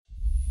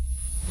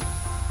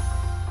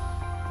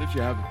If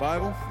you have the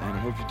Bible, and I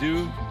hope you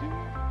do,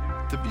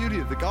 the beauty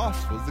of the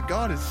gospel is that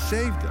God has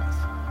saved us.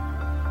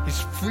 He's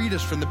freed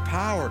us from the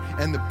power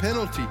and the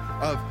penalty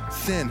of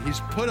sin. He's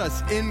put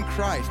us in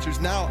Christ,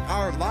 who's now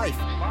our life.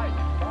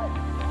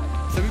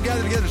 So we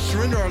gather together to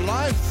surrender our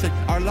lives, to say,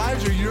 our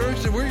lives are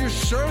yours, and we're your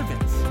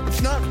servants.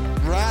 It's not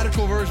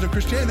radical version of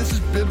Christianity. This is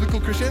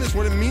biblical Christianity. This is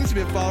what it means to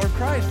be a follower of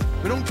Christ.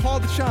 We don't call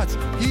the shots.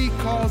 He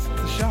calls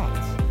the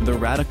shots. The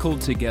Radical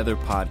Together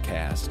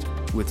podcast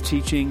with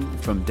teaching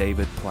from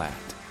David Platt.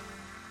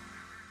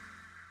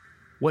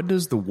 What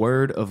does the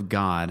Word of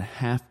God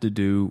have to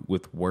do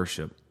with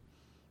worship?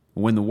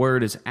 When the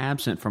Word is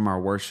absent from our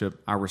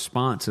worship, our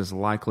response is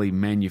likely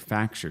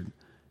manufactured,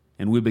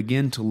 and we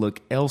begin to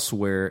look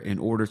elsewhere in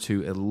order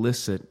to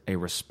elicit a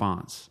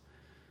response.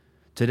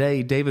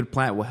 Today, David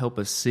Platt will help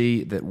us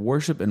see that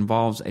worship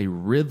involves a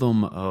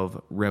rhythm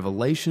of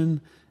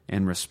revelation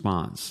and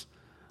response.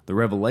 The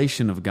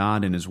revelation of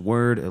God in His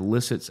Word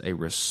elicits a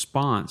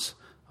response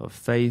of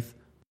faith,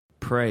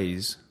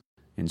 praise,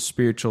 and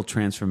spiritual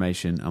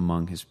transformation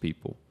among His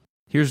people.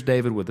 Here's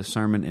David with a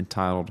sermon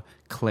entitled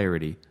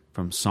Clarity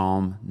from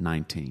Psalm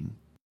 19.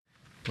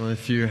 Well,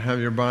 if you have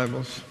your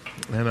Bibles,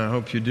 and I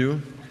hope you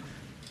do,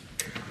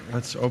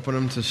 let's open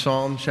them to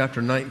Psalm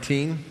chapter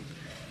 19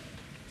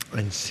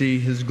 and see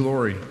His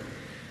glory.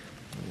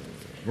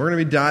 We're going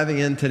to be diving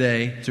in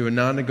today to a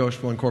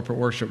non-negotiable in corporate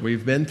worship.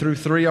 We've been through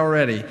 3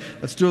 already.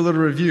 Let's do a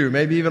little review,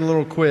 maybe even a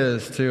little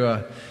quiz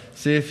to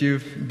see if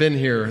you've been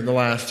here the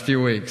last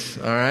few weeks.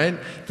 All right?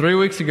 3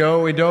 weeks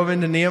ago, we dove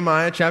into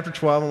Nehemiah chapter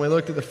 12, and we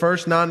looked at the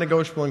first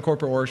non-negotiable in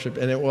corporate worship,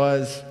 and it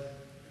was...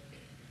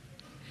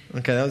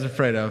 Okay, that was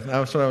afraid of.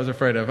 That's what I was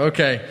afraid of.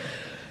 Okay.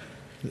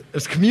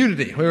 It's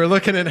community. We were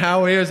looking at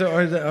how we, as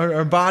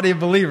our body of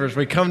believers,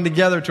 we come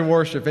together to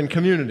worship in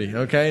community.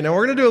 Okay. Now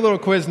we're going to do a little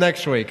quiz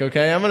next week.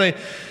 Okay. I'm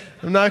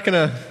not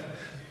going to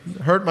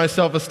hurt my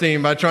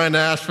self-esteem by trying to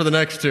ask for the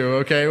next 2.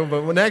 Okay.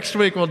 But next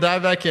week we'll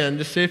dive back in.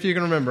 Just see if you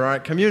can remember. All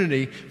right.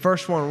 Community.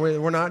 First one.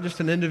 We're not just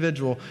an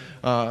individual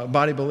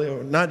body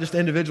believer. Not just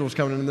individuals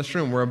coming in this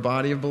room. We're a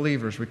body of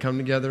believers. We come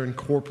together in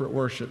corporate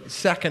worship.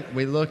 Second,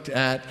 we looked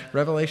at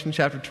Revelation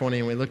chapter 20,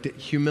 and we looked at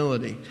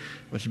humility,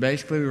 which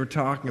basically we were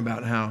talking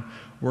about how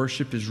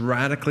worship is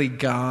radically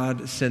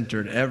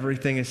God-centered.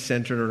 Everything is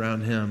centered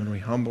around Him, and we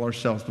humble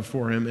ourselves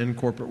before Him in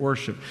corporate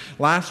worship.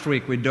 Last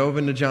week, we dove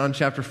into John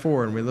chapter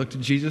 4, and we looked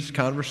at Jesus'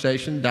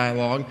 conversation,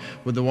 dialogue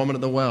with the woman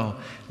at the well.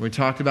 And we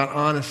talked about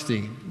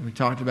honesty. We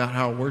talked about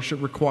how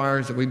worship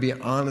requires that we be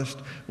honest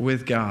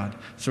with God.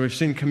 So we've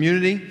seen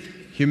community,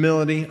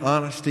 humility,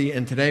 honesty,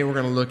 and today we're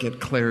going to look at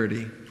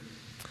clarity.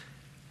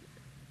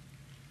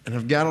 And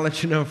I've got to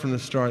let you know from the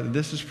start that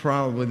this is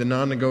probably the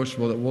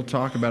non-negotiable that we'll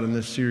talk about in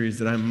this series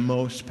that I'm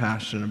most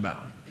passionate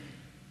about.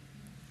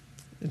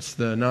 It's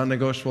the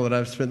non-negotiable that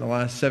I've spent the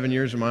last 7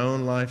 years of my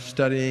own life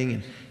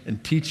studying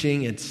and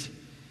teaching.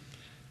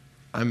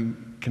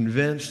 I'm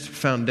convinced,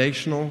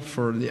 foundational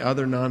for the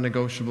other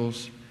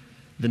non-negotiables,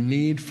 the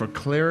need for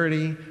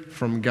clarity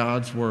from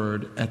God's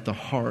Word at the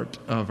heart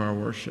of our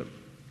worship.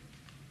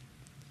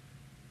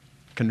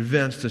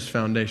 Convinced is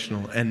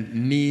foundational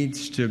and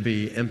needs to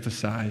be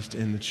emphasized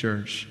in the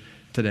church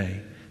today.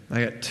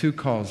 I got 2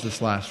 calls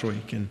this last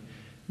week, and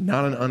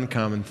not an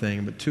uncommon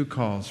thing, but 2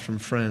 calls from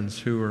friends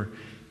who are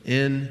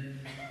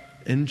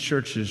in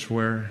churches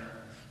where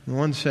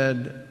one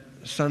said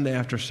Sunday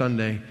after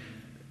Sunday,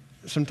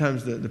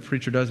 sometimes the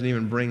preacher doesn't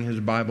even bring his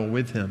Bible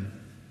with him.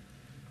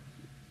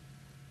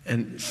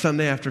 And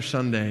Sunday after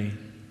Sunday,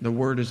 the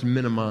word is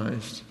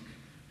minimized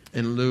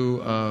in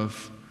lieu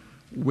of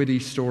witty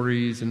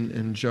stories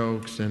and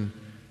jokes and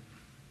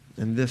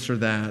this or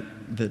that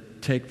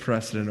take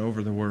precedent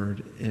over the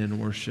word in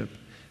worship.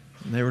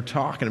 And they were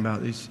talking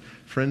about, these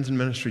friends in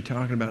ministry,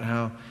 talking about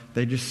how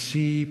they just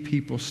see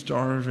people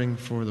starving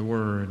for the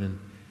word and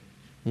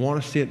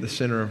want to see it at the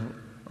center of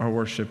our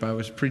worship. I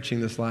was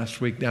preaching this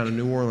last week down in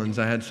New Orleans.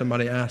 I had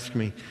somebody ask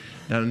me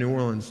down in New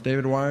Orleans,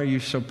 David, why are you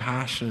so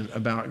passionate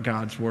about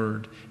God's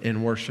word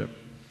in worship?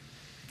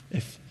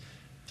 If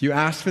you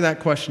ask me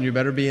that question, you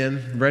better be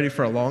ready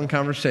for a long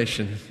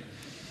conversation.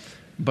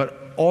 But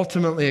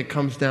ultimately it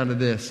comes down to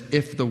this.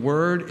 If the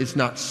word is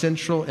not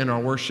central in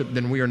our worship,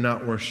 then we are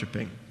not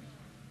worshiping.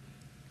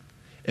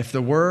 If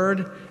the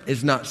word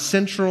is not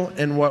central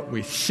in what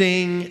we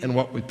sing and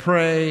what we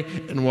pray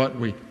and what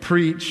we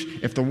preach,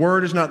 if the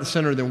word is not the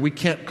center, then we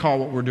can't call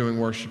what we're doing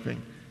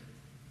worshiping.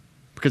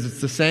 Because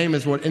it's the same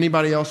as what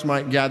anybody else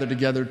might gather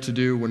together to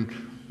do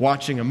when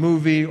watching a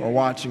movie or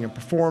watching a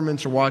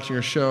performance or watching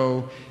a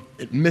show.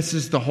 It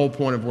misses the whole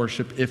point of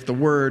worship if the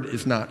word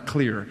is not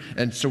clear.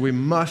 And so we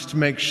must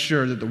make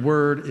sure that the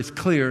word is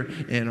clear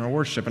in our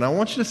worship. And I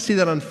want you to see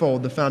that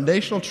unfold. The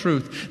foundational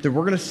truth that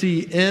we're going to see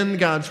in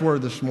God's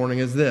word this morning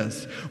is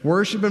this.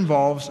 Worship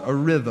involves a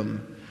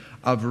rhythm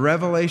of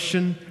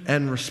revelation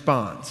and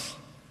response.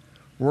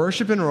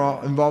 Worship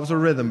involves a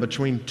rhythm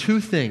between 2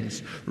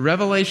 things,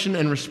 revelation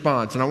and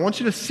response. And I want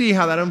you to see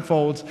how that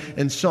unfolds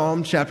in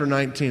Psalm chapter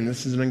 19.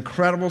 This is an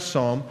incredible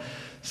psalm.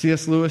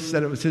 C.S. Lewis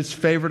said it was his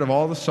favorite of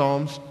all the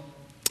Psalms.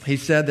 He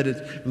said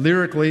that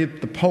lyrically,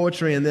 the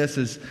poetry in this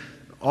is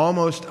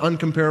almost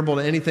uncomparable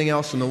to anything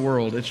else in the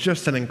world. It's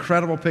just an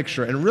incredible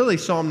picture. And really,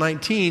 Psalm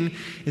 19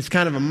 is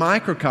kind of a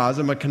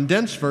microcosm, a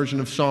condensed version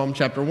of Psalm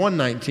chapter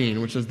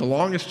 119, which is the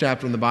longest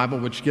chapter in the Bible,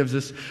 which gives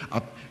us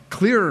a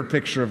clearer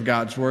picture of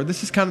God's Word.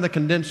 This is kind of the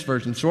condensed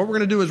version. So what we're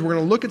going to do is we're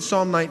going to look at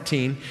Psalm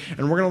 19,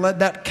 and we're going to let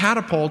that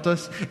catapult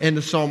us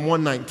into Psalm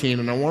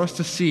 119. And I want us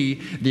to see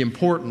the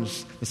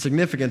importance, the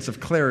significance of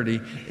clarity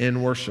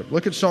in worship.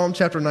 Look at Psalm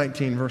chapter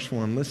 19, verse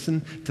 1.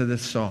 Listen to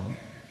this psalm.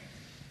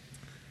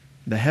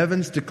 The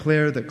heavens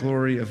declare the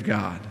glory of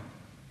God.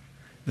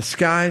 The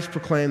skies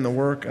proclaim the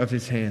work of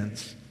His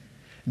hands.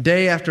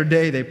 Day after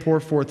day they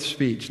pour forth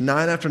speech.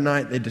 Night after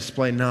night they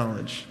display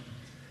knowledge.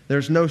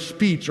 There's no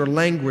speech or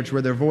language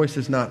where their voice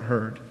is not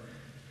heard.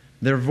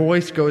 Their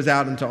voice goes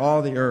out into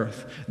all the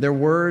earth, their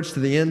words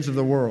to the ends of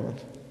the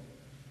world.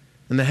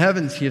 In the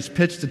heavens He has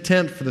pitched a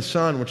tent for the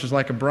sun, which is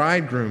like a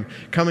bridegroom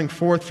coming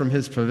forth from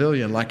his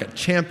pavilion, like a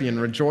champion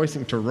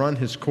rejoicing to run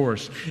his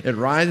course. It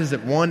rises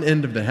at one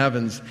end of the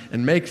heavens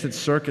and makes its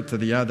circuit to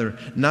the other.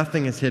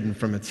 Nothing is hidden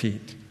from its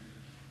heat.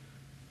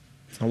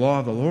 The law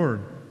of the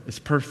Lord is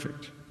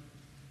perfect,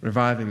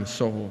 reviving the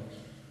soul.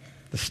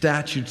 The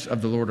statutes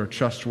of the Lord are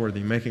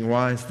trustworthy, making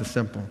wise the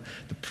simple.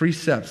 The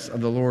precepts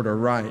of the Lord are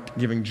right,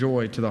 giving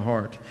joy to the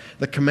heart.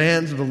 The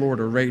commands of the Lord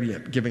are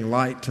radiant, giving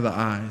light to the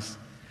eyes.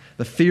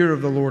 The fear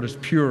of the Lord is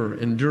pure,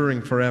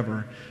 enduring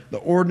forever. The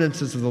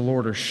ordinances of the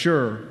Lord are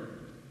sure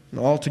and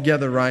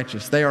altogether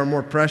righteous. They are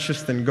more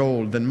precious than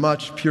gold, than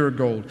much pure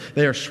gold.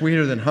 They are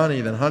sweeter than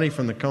honey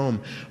from the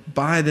comb.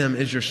 By them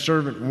is your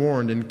servant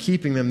warned, in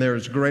keeping them there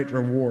is great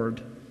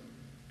reward.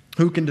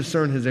 Who can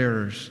discern his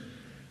errors?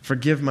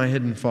 Forgive my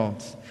hidden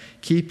faults.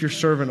 Keep your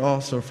servant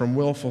also from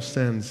willful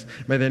sins.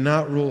 May they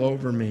not rule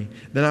over me.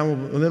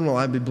 Then will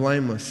I be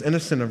blameless,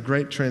 innocent of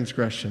great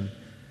transgression.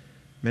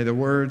 May the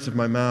words of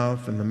my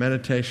mouth and the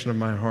meditation of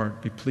my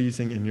heart be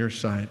pleasing in your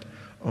sight,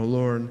 O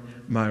Lord,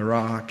 my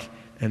rock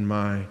and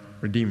my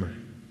redeemer.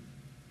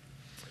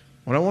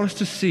 What I want us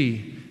to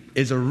see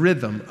is a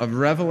rhythm of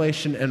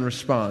revelation and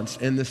response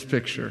in this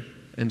picture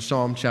in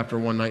Psalm chapter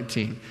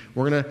 119.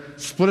 We're going to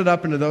split it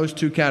up into those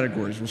two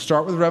categories. We'll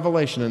start with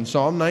revelation. In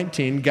Psalm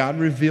 19, God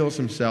reveals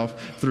Himself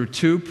through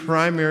two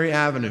primary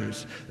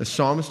avenues. The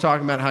psalm is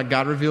talking about how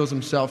God reveals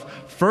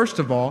Himself, first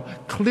of all,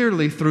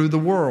 clearly through the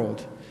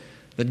world.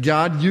 That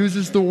God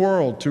uses the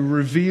world to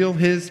reveal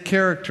His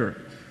character.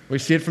 We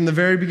see it from the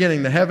very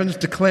beginning. The heavens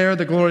declare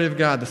the glory of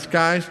God. The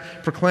skies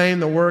proclaim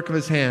the work of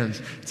His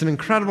hands. It's an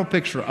incredible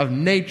picture of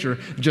nature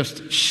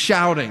just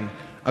shouting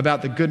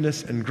about the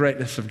goodness and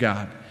greatness of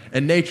God.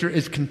 And nature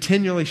is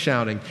continually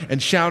shouting,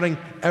 and shouting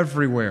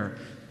everywhere.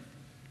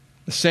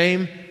 The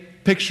same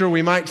picture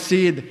we might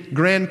see at the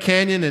Grand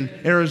Canyon in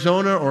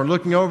Arizona, or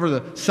looking over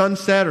the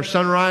sunset or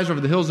sunrise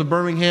over the hills of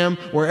Birmingham,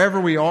 wherever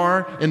we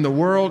are in the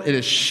world, it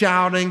is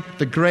shouting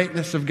the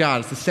greatness of God.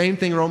 It's the same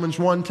thing Romans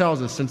 1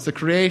 tells us. Since the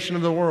creation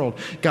of the world,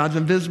 God's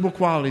invisible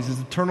qualities, His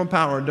eternal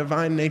power and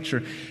divine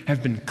nature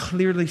have been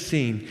clearly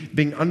seen,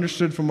 being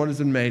understood from what has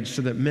been made,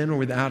 so that men are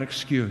without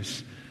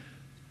excuse.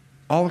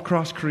 All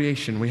across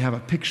creation, we have a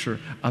picture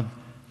of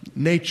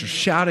nature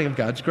shouting of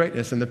God's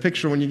greatness. And the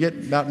picture, when you get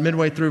about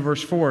midway through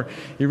verse 4,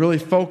 he really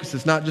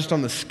focuses not just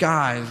on the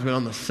skies, but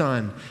on the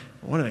sun.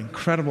 What an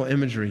incredible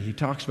imagery. He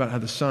talks about how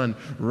the sun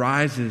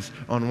rises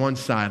on one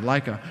side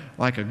like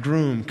a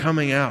groom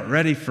coming out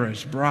ready for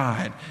his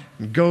bride,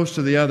 and goes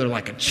to the other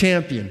like a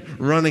champion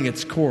running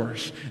its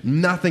course.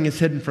 Nothing is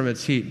hidden from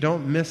its heat.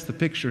 Don't miss the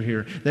picture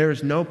here. There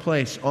is no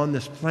place on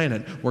this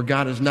planet where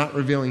God is not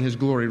revealing His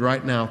glory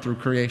right now through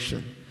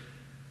creation.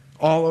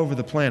 All over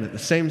the planet. The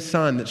same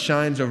sun that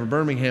shines over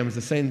Birmingham is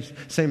the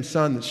same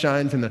sun that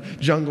shines in the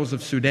jungles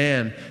of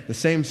Sudan. The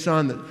same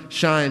sun that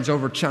shines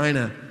over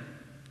China.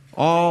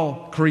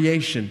 All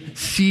creation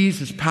sees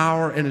His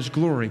power and His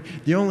glory.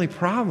 The only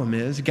problem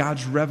is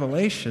God's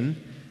revelation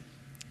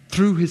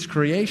through His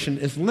creation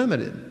is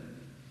limited.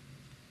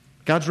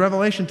 God's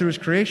revelation through His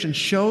creation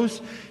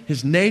shows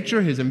His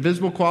nature, His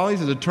invisible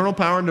qualities, His eternal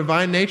power and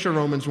divine nature,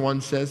 Romans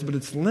 1 says, but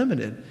it's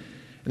limited.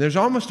 And there's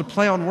almost a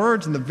play on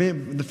words in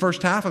the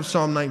first half of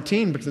Psalm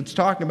 19, because it's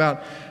talking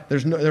about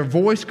their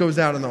voice goes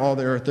out into all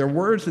the earth, their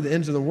words to the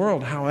ends of the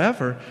world.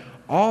 However,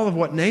 all of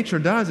what nature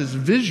does is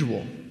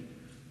visual.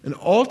 And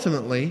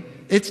ultimately,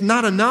 it's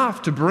not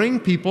enough to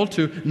bring people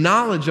to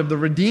knowledge of the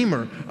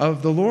Redeemer,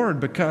 of the Lord,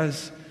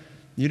 because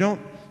you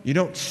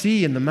don't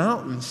see in the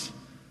mountains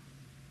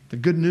the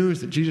good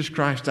news that Jesus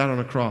Christ died on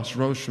a cross,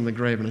 rose from the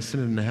grave, and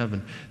ascended into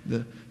heaven.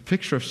 The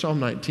picture of Psalm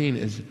 19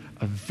 is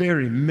a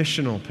very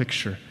missional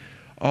picture.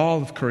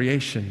 All of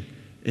creation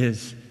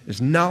is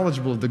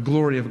knowledgeable of the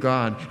glory of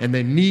God, and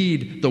they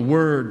need the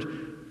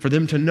Word for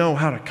them to know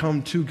how to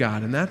come to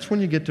God. And that's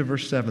when you get to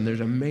verse 7. There's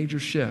a major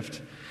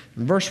shift.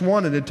 In verse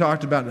 1, it had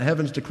talked about the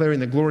heavens declaring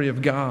the glory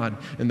of God,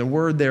 and the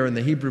word there in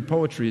the Hebrew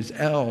poetry is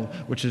El,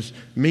 which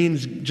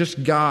means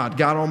just God,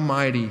 God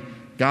Almighty,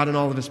 God in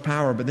all of His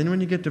power. But then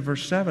when you get to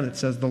verse 7, it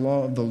says the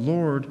law of the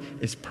Lord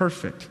is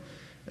perfect.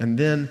 And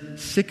then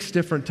 6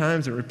 different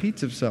times it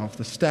repeats itself.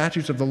 The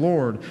statutes of the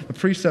Lord, the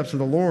precepts of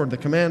the Lord, the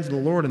commands of the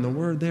Lord, and the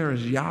word there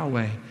is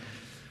Yahweh,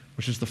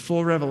 which is the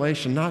full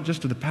revelation, not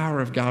just of the power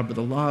of God, but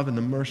the love and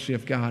the mercy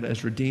of God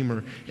as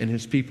Redeemer in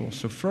his people.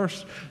 So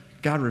first,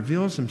 God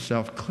reveals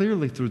himself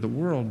clearly through the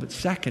world, but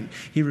second,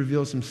 he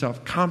reveals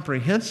himself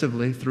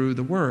comprehensively through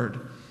the word.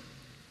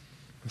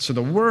 So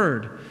the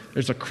word,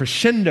 there's a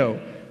crescendo.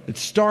 It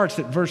starts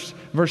at verse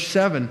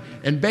 7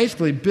 and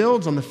basically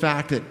builds on the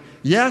fact that,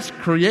 yes,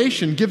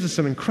 creation gives us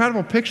an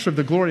incredible picture of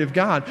the glory of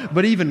God,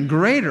 but even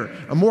greater,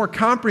 a more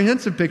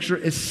comprehensive picture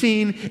is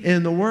seen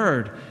in the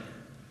Word.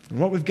 And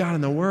what we've got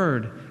in the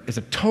Word is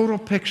a total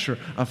picture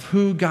of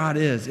who God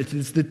is.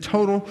 It's the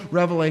total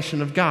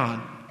revelation of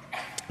God.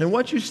 And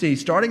what you see,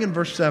 starting in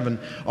verse 7,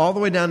 all the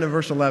way down to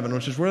verse 11,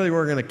 which is really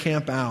where we're going to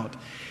camp out,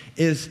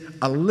 is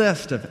a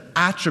list of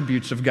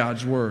attributes of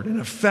God's Word and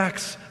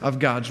effects of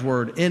God's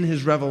Word in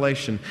His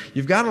revelation.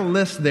 You've got a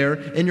list there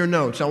in your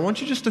notes. I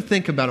want you just to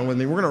think about it with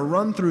me. We're going to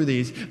run through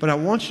these, but I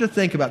want you to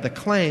think about the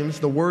claims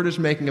the Word is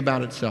making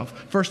about itself.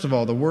 First of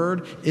all, the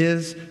Word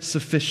is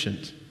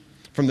sufficient.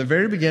 From the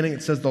very beginning,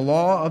 it says the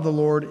law of the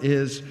Lord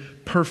is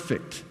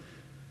perfect.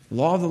 The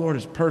law of the Lord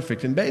is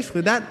perfect. And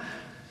basically that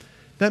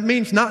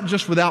means not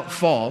just without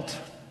fault,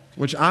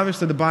 which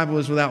obviously the Bible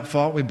is without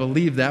fault. We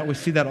believe that. We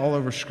see that all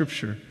over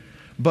Scripture.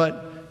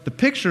 But the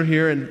picture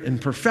here in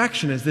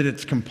perfection is that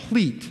it's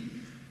complete.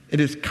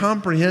 It is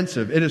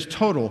comprehensive. It is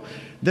total.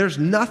 There's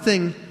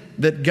nothing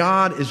that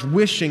God is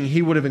wishing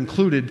He would have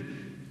included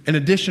in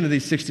addition to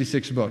these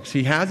 66 books.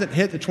 He hasn't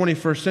hit the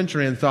 21st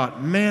century and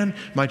thought, man,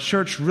 my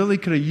church really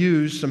could have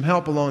used some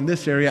help along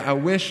this area. I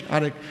wish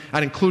I'd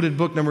included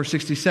book number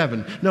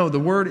 67. No, the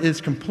Word is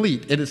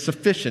complete. It is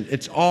sufficient.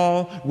 It's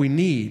all we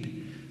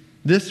need.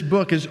 This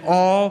book is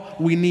all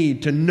we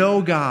need to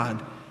know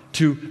God,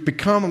 to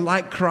become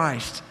like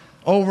Christ.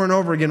 Over and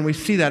over again, we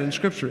see that in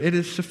Scripture. It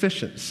is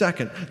sufficient.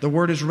 Second, the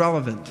Word is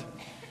relevant.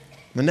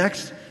 The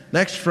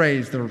next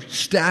phrase, the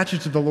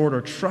statutes of the Lord are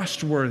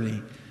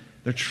trustworthy.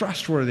 They're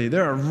trustworthy.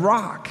 They're a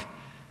rock.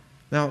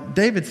 Now,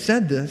 David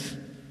said this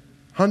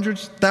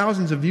hundreds,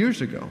 thousands of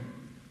years ago.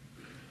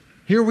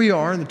 Here we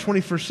are in the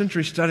 21st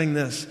century studying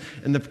this,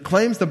 and the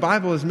claims the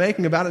Bible is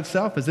making about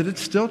itself is that it's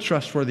still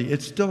trustworthy.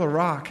 It's still a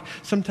rock.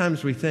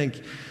 Sometimes we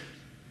think,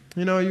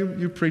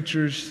 you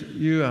preachers,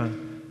 you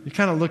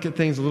kind of look at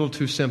things a little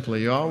too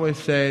simply. You always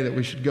say that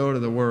we should go to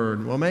the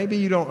Word. Well, maybe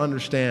you don't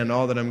understand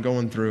all that I'm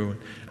going through.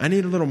 I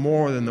need a little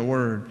more than the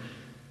Word.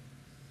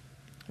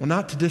 Well,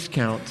 not to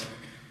discount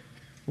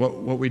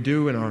what we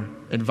do in our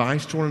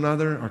advice to one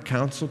another, our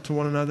counsel to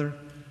one another,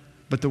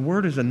 but the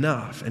Word is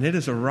enough, and it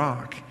is a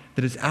rock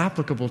that is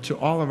applicable to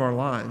all of our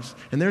lives.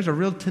 And there's a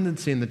real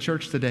tendency in the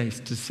church today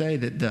to say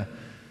that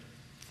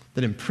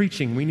in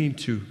preaching we need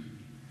to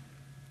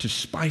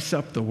spice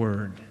up the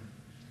Word.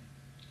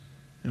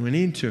 And we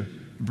need to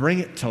bring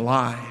it to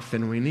life,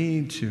 and we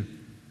need to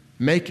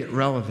make it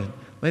relevant.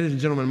 Ladies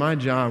and gentlemen, my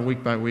job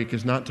week by week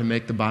is not to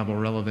make the Bible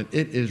relevant.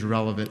 It is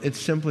relevant. It's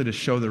simply to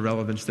show the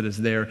relevance that is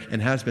there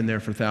and has been there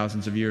for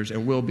thousands of years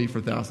and will be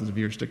for thousands of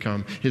years to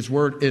come. His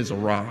Word is a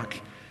rock.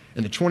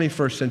 In the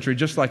 21st century,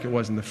 just like it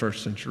was in the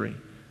first century,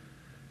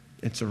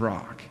 it's a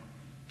rock.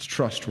 It's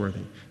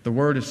trustworthy. The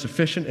Word is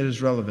sufficient. It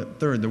is relevant.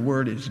 Third, the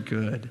Word is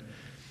good.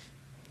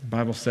 The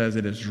Bible says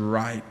it is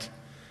right.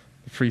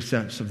 The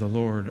precepts of the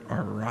Lord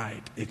are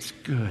right. It's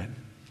good.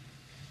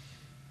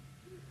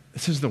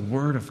 This is the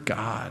Word of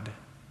God.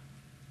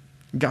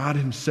 God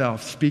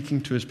Himself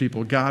speaking to His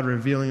people. God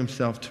revealing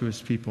Himself to His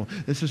people.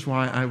 This is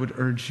why I would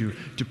urge you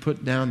to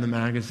put down the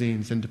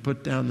magazines and to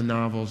put down the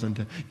novels and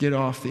to get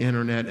off the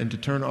internet and to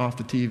turn off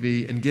the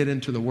TV and get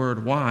into the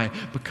Word. Why?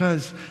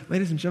 Because,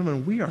 ladies and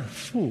gentlemen, we are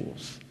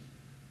fools.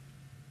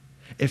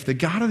 If the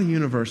God of the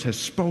universe has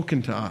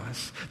spoken to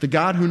us, the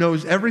God who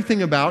knows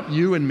everything about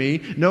you and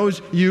me,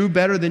 knows you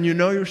better than you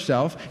know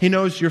yourself, He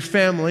knows your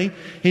family,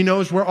 He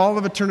knows where all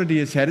of eternity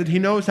is headed, He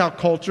knows how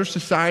culture,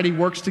 society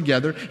works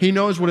together, He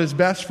knows what is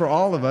best for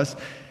all of us.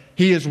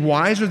 He is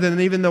wiser than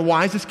even the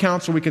wisest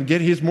counselor we could get.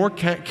 He is more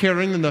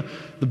caring than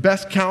the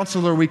best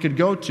counselor we could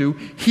go to.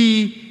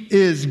 He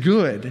is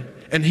good,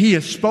 and He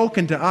has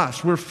spoken to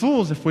us. We're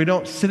fools if we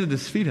don't sit at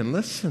His feet and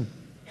listen.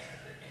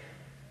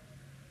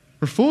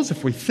 We're fools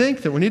if we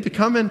think that we need to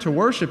come into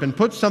worship and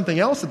put something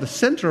else at the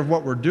center of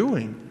what we're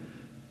doing.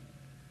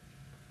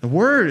 The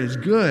Word is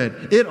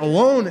good. It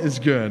alone is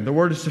good. The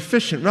Word is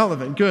sufficient,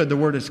 relevant, good. The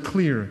Word is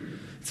clear.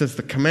 It says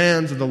the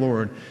commands of the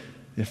Lord,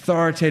 the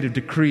authoritative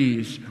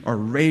decrees are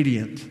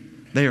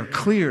radiant. They are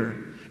clear.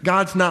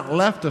 God's not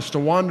left us to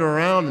wander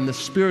around in this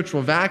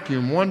spiritual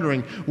vacuum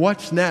wondering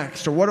what's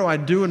next or what do I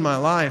do in my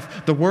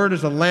life. The Word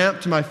is a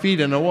lamp to my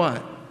feet and a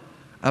what?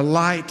 A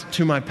light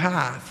to my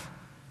path.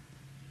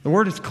 The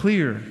Word is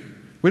clear.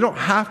 We don't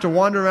have to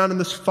wander around in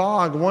this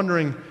fog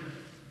wondering,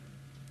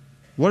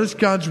 what is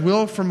God's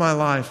will for my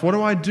life? What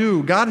do I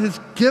do? God has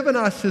given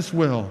us His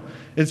will.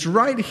 It's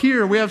right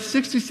here. We have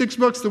 66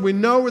 books that we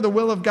know are the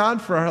will of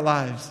God for our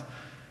lives.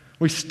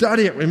 We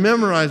study it, we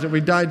memorize it, we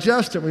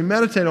digest it, we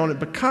meditate on it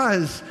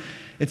because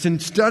it's in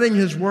studying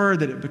His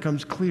Word that it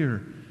becomes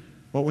clear.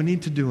 what we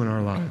need to do in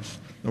our lives.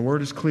 The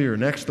word is clear.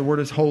 Next, the word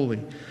is holy.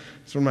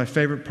 It's one of my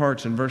favorite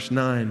parts in verse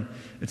 9.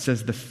 It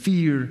says, the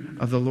fear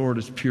of the Lord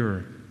is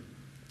pure.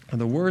 And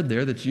the word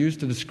there that's used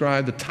to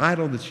describe, the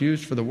title that's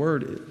used for the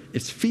word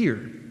is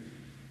fear.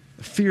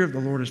 The fear of the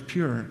Lord is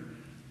pure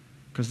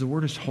because the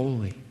word is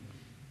holy.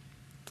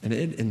 And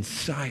it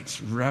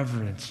incites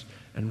reverence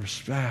and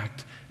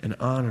respect and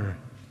honor.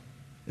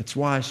 It's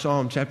why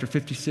Psalm chapter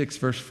 56,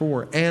 verse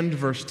 4 and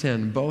verse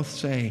 10 both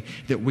say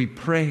that we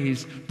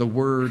praise the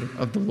word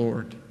of the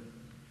Lord.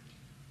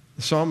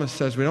 The psalmist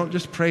says we don't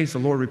just praise the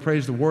Lord, we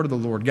praise the word of the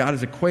Lord. God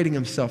is equating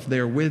himself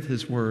there with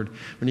his word.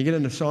 When you get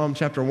into Psalm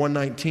chapter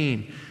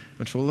 119,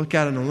 which we'll look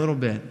at in a little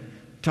bit,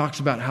 it talks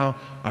about how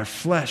our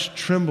flesh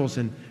trembles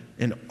in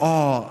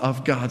awe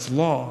of God's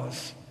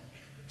laws.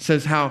 It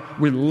says how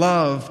we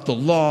love the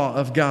law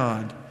of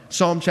God.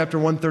 Psalm chapter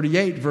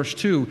 138, verse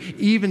 2,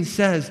 even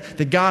says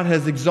that God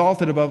has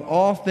exalted above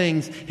all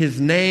things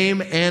his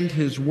name and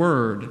his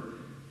word.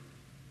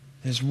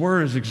 His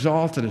word is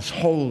exalted as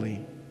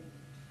holy.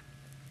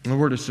 And the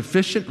word is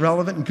sufficient,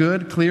 relevant,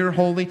 good, clear,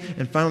 holy,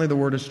 and finally the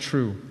word is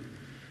true.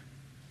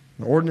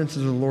 The ordinances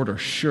of the Lord are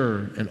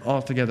sure and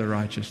altogether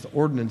righteous. The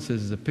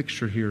ordinances is a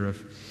picture here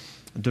of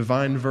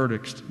divine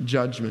verdicts,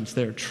 judgments.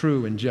 They're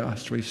true and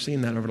just. We've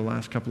seen that over the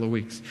last couple of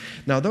weeks.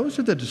 Now, those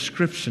are the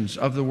descriptions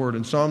of the word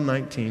in Psalm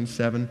 19,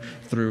 7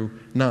 through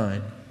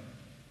 9.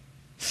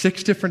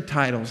 6 different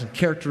titles and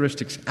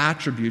characteristics,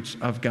 attributes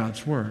of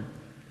God's word.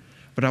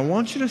 But I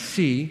want you to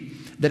see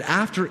that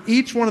after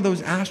each one of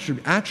those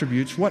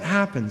attributes, what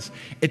happens?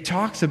 It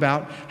talks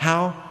about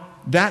how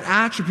that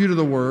attribute of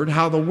the word,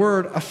 how the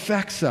word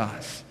affects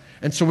us.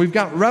 And so we've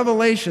got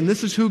revelation.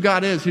 This is who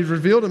God is. He's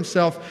revealed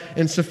himself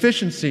in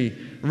sufficiency,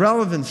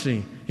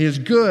 relevancy. He is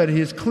good, he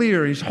is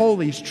clear, he's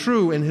holy, he's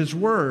true in his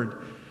word.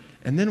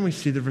 And then we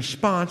see the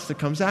response that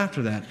comes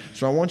after that.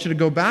 So I want you to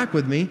go back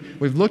with me.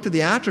 We've looked at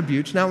the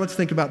attributes. Now let's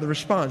think about the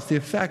response, the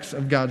effects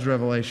of God's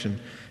revelation.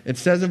 It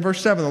says in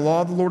verse 7, the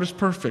law of the Lord is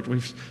perfect.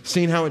 We've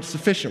seen how it's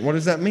sufficient. What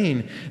does that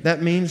mean?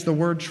 That means the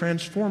word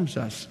transforms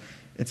us.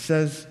 It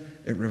says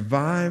it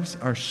revives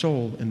our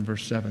soul in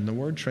verse 7. The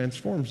word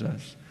transforms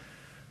us.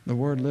 The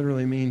word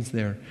literally means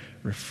there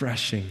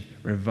refreshing,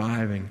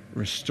 reviving,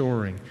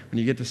 restoring. When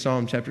you get to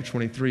Psalm chapter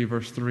 23,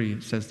 verse 3,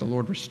 it says, the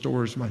Lord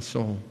restores my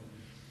soul.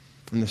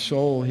 And the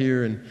soul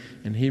here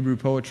in Hebrew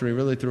poetry,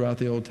 really throughout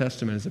the Old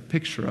Testament, is a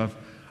picture of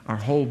our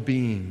whole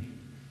being.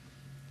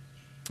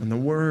 And the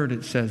word,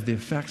 it says, the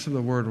effects of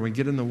the word, when we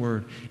get in the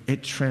word,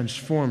 it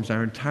transforms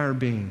our entire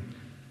being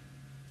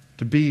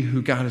to be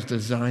who God has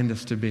designed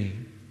us to be.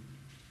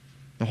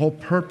 The whole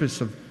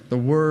purpose of the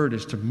word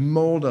is to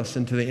mold us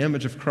into the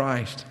image of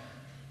Christ,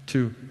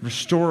 to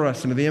restore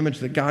us into the image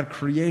that God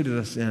created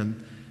us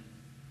in.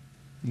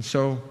 And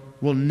so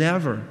we'll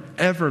never,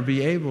 ever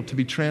be able to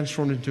be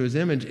transformed into his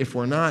image if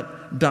we're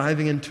not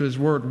diving into his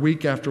word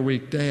week after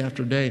week, day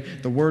after day.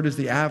 The word is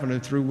the avenue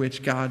through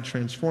which God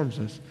transforms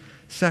us.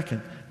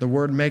 Second, the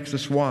word makes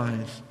us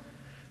wise.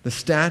 The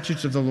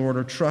statutes of the Lord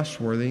are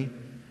trustworthy,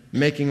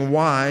 making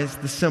wise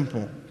the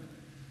simple.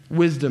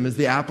 Wisdom is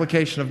the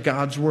application of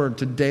God's word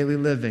to daily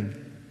living.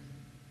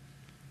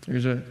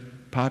 There's a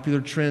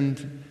popular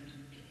trend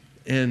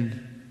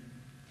in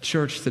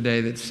church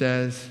today that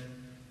says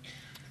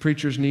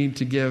preachers need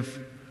to give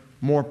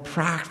more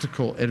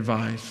practical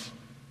advice,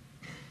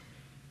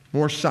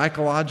 more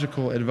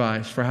psychological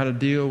advice for how to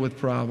deal with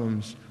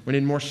problems. We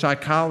need more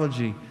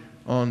psychology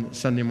on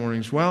Sunday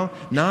mornings. Well,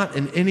 not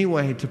in any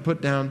way to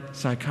put down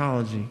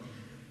psychology.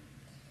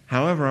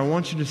 However, I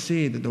want you to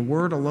see that the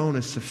word alone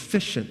is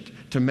sufficient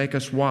to make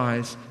us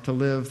wise to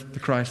live the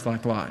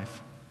Christ-like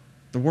life.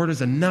 The word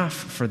is enough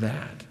for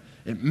that.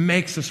 It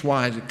makes us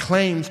wise. It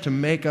claims to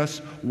make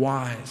us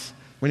wise.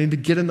 We need to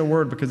get in the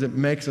word because it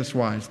makes us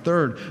wise.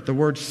 Third, the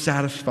word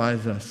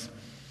satisfies us.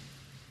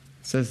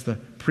 It says the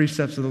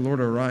precepts of the Lord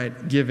are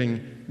right,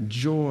 giving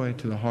joy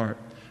to the heart.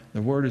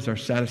 The word is our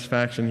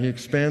satisfaction. He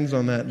expands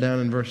on that down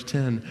in verse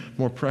 10.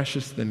 More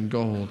precious than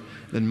gold,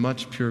 than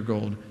much pure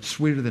gold,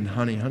 sweeter than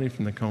honey, honey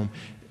from the comb.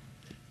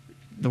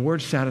 The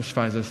word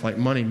satisfies us like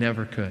money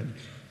never could.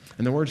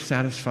 And the word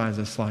satisfies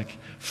us like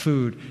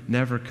food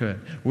never could.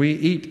 We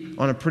eat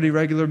on a pretty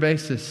regular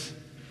basis.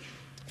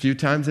 A few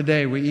times a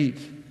day we eat.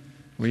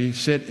 We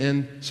sit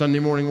in Sunday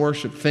morning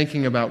worship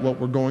thinking about what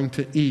we're going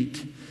to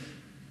eat.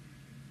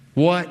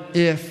 What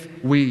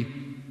if we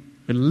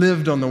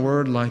lived on the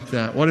word like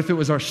that? What if it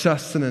was our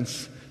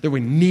sustenance that we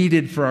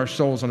needed for our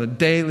souls on a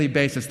daily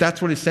basis?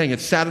 That's what he's saying. It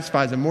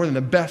satisfies them more than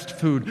the best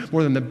food,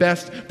 more than the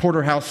best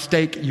porterhouse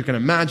steak you can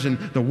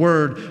imagine. The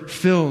word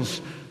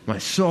fills my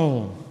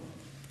soul.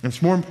 And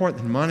it's more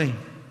important than money.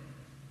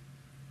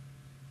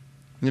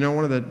 You know,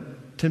 one of the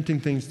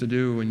tempting things to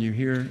do when you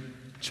hear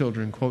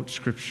children quote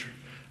Scripture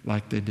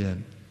like they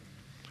did,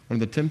 one of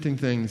the tempting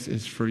things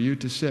is for you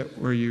to sit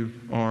where you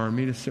are,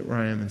 me to sit where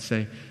I am and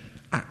say,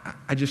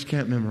 I just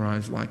can't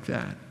memorize like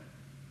that.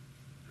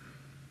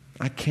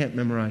 I can't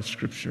memorize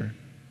Scripture.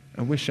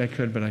 I wish I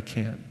could, but I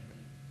can't.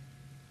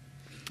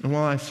 And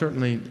while I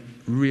certainly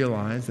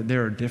realize that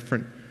there are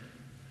different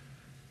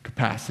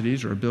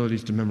capacities or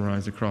abilities to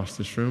memorize across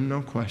this room,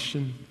 no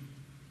question.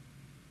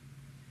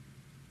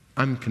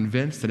 I'm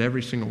convinced that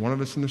every single one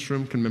of us in this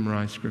room can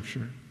memorize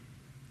Scripture,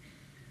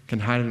 can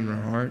hide it in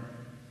our heart.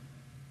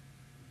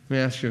 Let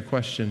me ask you a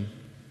question,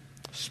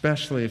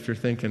 especially if you're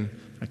thinking,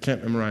 I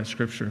can't memorize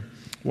Scripture.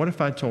 What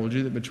if I told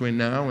you that between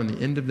now and the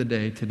end of the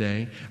day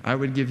today, I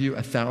would give you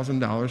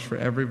 $1,000 for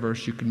every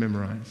verse you could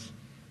memorize?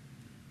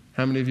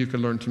 How many of you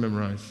could learn to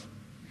memorize?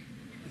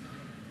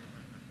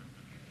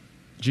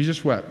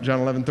 Jesus wept, John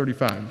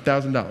 11:35,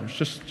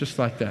 $1,000, just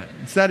like that.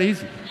 It's that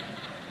easy.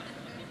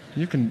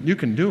 You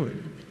can do it.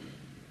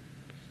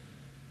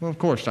 Well, of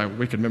course,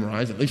 we could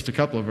memorize at least a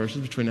couple of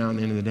verses between now and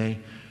the end of the day.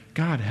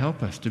 God,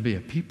 help us to be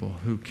a people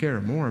who care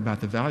more about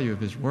the value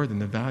of His Word than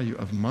the value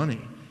of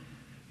money.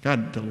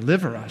 God,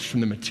 deliver us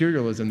from the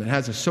materialism that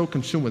has us so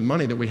consumed with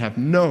money that we have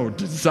no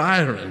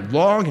desire and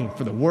longing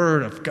for the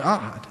Word of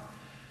God.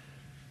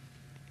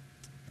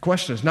 The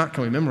question is not,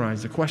 can we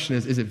memorize? The question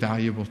is it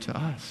valuable to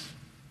us?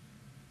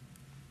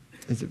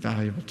 Is it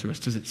valuable to us?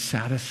 Does it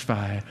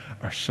satisfy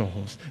our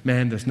souls?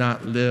 Man does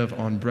not live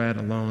on bread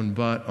alone,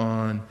 but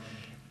on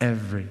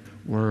every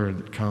word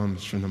that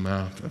comes from the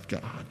mouth of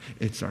God.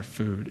 It's our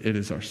food. It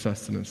is our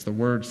sustenance. The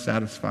Word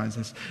satisfies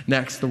us.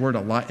 Next, the Word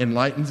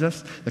enlightens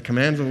us. The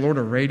commands of the Lord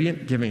are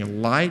radiant,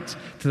 giving light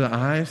to the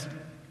eyes.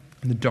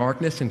 And the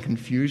darkness and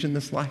confusion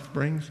this life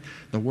brings,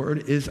 the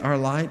Word is our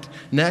light.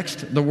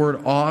 Next, the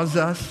Word awes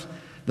us.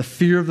 The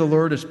fear of the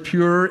Lord is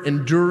pure,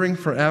 enduring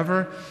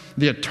forever.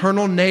 The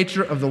eternal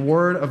nature of the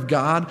Word of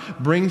God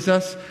brings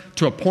us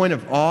to a point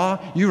of awe.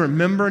 You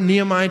remember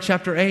Nehemiah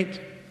chapter 8?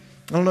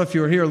 I don't know if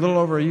you were here a little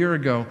over a year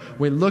ago.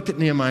 We looked at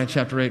Nehemiah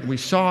chapter 8 and we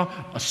saw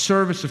a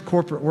service of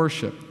corporate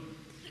worship.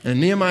 And in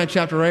Nehemiah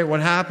chapter 8, what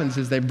happens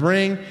is they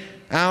bring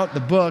out the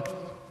book.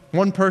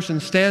 One person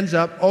stands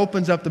up,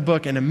 opens up the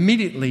book, and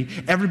immediately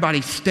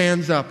everybody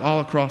stands up all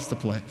across the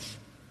place.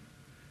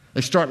 They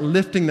start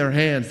lifting their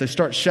hands. They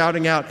start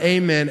shouting out,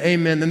 amen,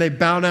 amen. Then they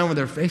bow down with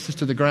their faces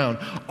to the ground.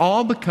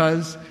 All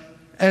because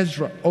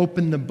Ezra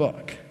opened the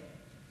book.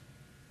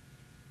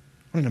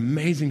 What an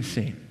amazing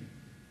scene.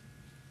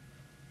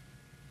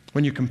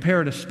 When you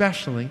compare it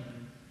especially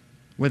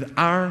with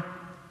our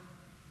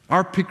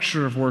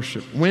picture of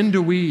worship. When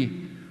do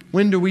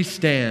we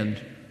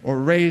stand or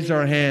raise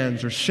our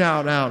hands or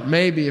shout out?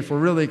 Maybe if we're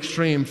really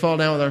extreme, fall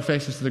down with our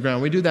faces to the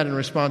ground. We do that in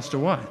response to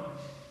what?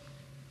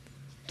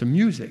 To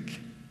music.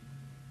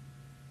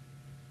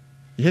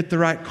 You hit the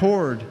right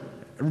chord,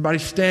 everybody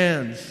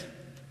stands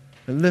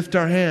and lift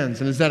our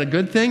hands. And is that a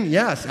good thing?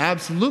 Yes,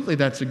 absolutely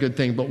that's a good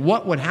thing. But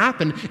what would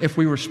happen if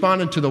we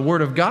responded to the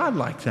Word of God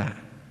like that?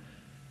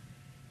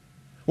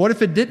 What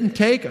if it didn't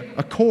take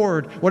a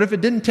chord? What if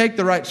it didn't take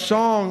the right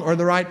song or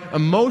the right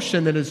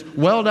emotion that is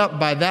welled up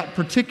by that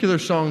particular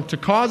song to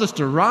cause us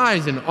to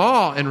rise in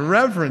awe and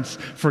reverence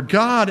for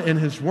God and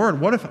His Word?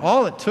 What if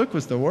all it took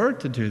was the Word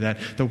to do that?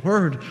 The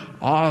Word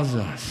awes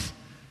us.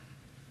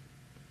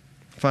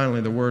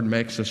 Finally, the Word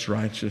makes us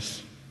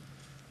righteous.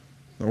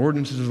 The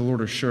ordinances of the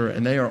Lord are sure,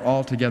 and they are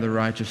altogether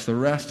righteous. The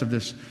rest of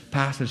this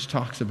passage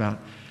talks about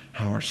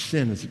how our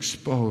sin is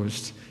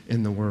exposed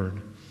in the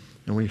Word.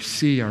 And we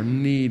see our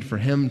need for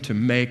Him to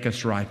make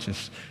us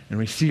righteous. And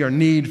we see our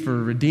need for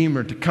a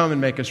Redeemer to come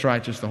and make us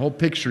righteous. The whole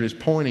picture is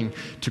pointing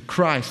to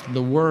Christ,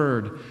 the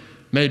Word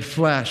made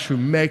flesh, who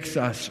makes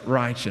us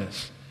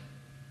righteous.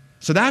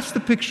 So that's the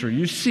picture.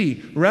 You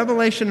see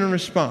revelation and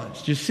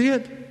response. Do you see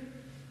it?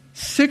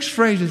 6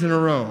 phrases in a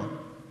row.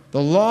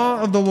 The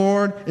law of the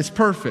Lord is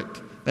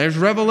perfect. There's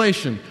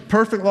revelation,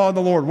 perfect law of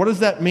the Lord. What does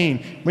that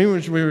mean? We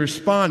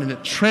respond and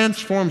it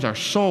transforms our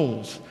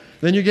souls.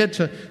 Then you get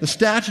to the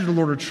statutes of the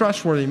Lord are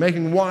trustworthy,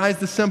 making wise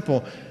the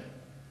simple.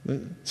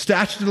 The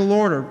statutes of the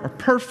Lord are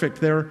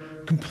perfect, they're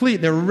complete,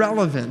 they're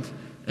relevant,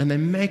 and they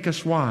make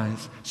us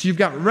wise. So you've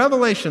got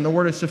revelation, the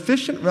word is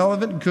sufficient,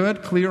 relevant,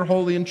 good, clear,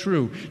 holy, and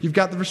true. You've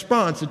got the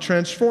response, it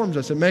transforms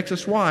us, it makes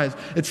us wise,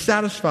 it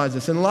satisfies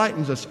us,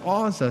 enlightens us,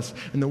 awes us,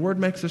 and the word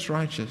makes us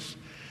righteous.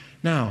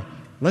 Now,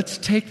 let's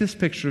take this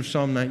picture of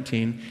Psalm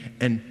 19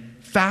 and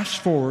fast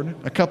forward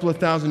a couple of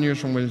thousand years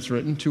from when it's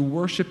written to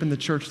worship in the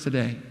church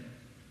today.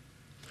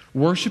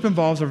 Worship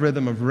involves a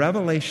rhythm of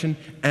revelation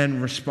and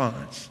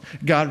response.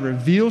 God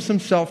reveals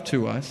Himself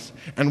to us,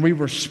 and we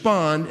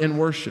respond in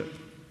worship.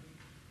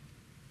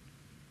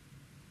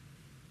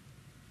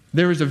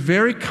 There is a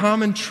very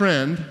common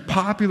trend,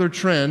 popular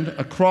trend,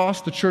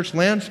 across the church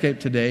landscape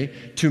today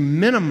to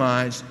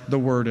minimize the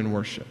word in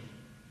worship.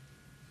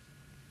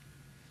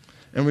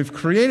 And we've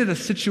created a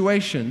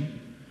situation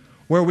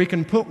where we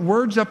can put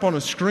words up on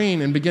a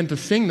screen and begin to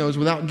sing those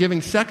without giving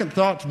second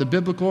thought to the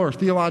biblical or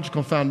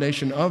theological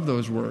foundation of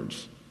those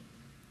words.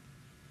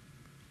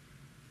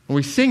 When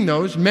we sing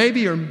those,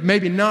 maybe or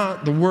maybe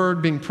not the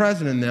word being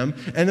present in them,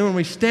 and then when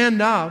we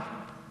stand up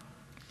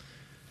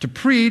to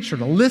preach or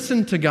to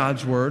listen to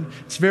God's word,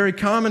 it's very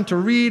common to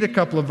read a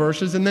couple of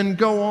verses and then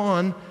go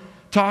on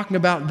talking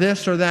about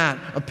this or that,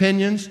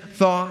 opinions,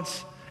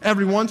 thoughts,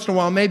 every once in a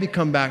while maybe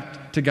come back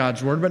to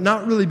God's word, but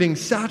not really being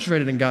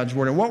saturated in God's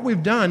word. And what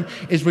we've done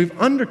is we've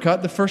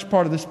undercut the first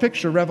part of this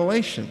picture,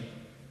 revelation.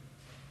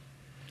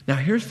 Now,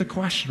 here's the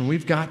question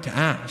we've got to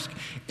ask.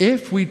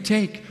 If we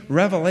take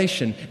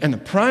revelation and the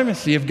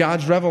primacy of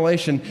God's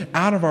revelation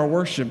out of our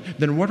worship,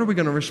 then what are we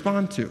going to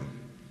respond to?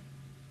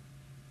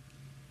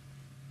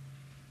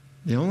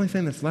 The only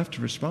thing that's left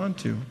to respond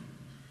to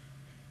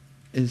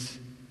is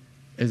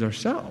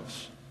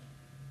ourselves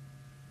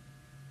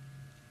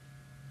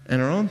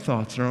and our own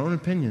thoughts and our own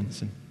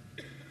opinions. And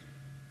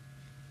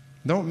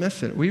don't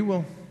miss it. We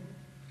will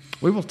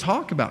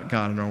talk about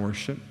God in our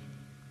worship.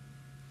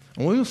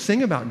 And we will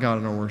sing about God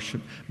in our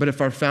worship. But if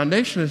our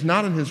foundation is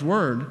not in His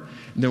Word,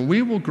 then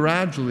we will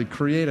gradually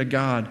create a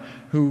God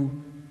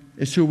who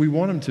is who we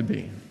want Him to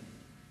be.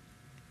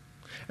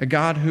 A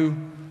God who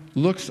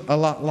looks a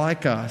lot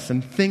like us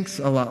and thinks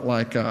a lot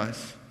like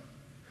us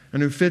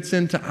and who fits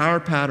into our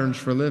patterns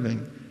for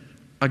living.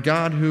 A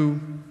God who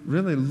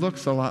really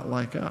looks a lot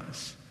like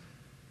us.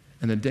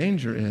 And the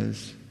danger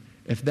is,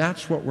 if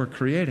that's what we're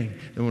creating,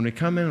 then when we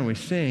come in and we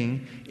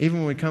sing, even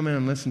when we come in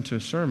and listen to a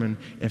sermon,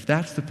 if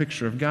that's the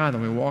picture of God,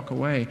 then we walk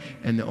away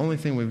and the only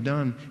thing we've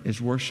done is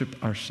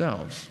worship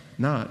ourselves,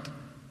 not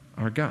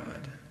our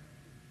God.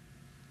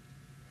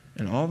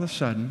 And all of a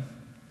sudden,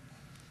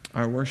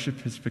 our worship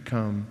has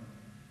become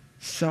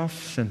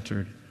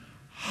self-centered,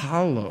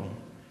 hollow,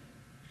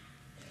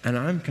 and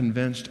I'm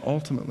convinced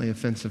ultimately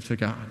offensive to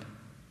God.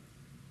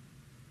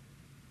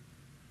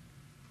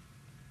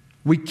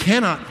 We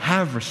cannot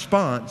have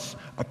response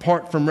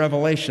apart from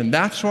revelation.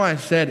 That's why I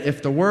said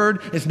if the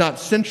Word is not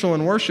central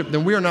in worship,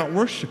 then we are not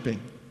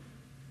worshiping.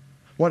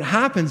 What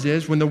happens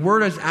is when the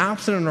Word is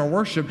absent in our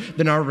worship,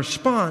 then our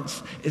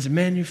response is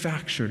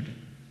manufactured.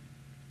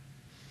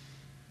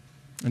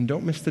 And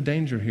don't miss the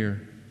danger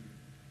here.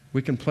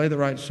 We can play the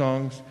right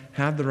songs,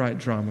 have the right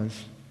dramas,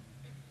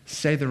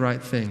 say the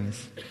right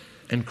things,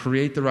 and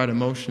create the right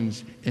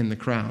emotions in the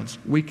crowds.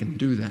 We can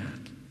do that.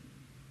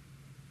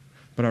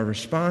 But our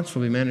response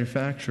will be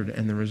manufactured,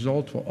 and the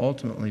result will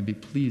ultimately be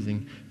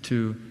pleasing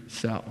to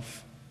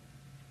self.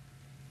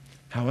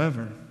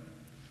 However,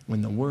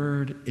 when the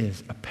Word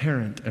is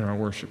apparent in our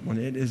worship, when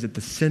it is at the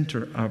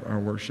center of our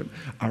worship,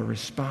 our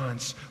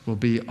response will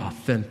be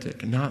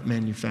authentic, not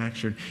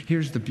manufactured.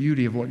 Here's the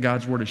beauty of what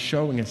God's Word is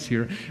showing us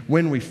here.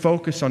 When we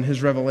focus on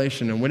His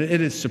revelation and when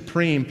it is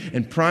supreme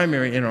and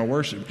primary in our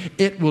worship,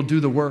 it will do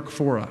the work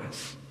for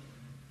us.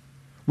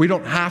 We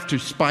don't have to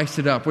spice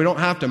it up. We don't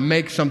have to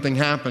make something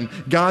happen.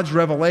 God's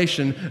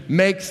revelation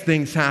makes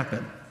things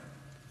happen.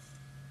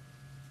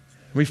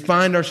 We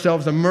find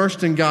ourselves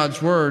immersed in God's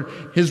Word.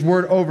 His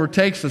Word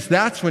overtakes us.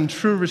 That's when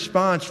true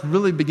response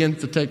really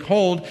begins to take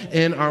hold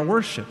in our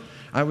worship.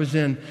 I was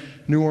in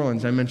New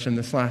Orleans. I mentioned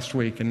this last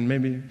week, and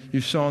maybe you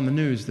saw in the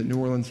news that New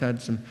Orleans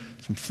had some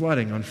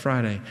flooding on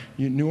Friday.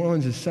 New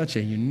Orleans is such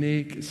a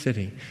unique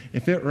city.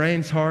 If it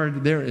rains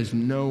hard, there is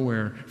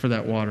nowhere for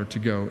that water to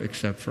go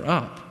except for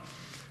up.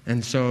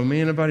 And so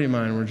me and a buddy of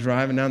mine were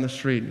driving down the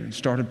street, and it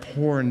started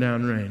pouring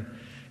down rain.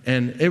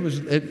 And it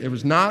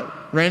was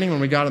not raining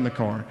when we got in the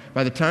car.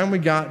 By the time we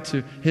got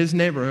to his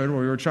neighborhood where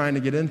we were trying to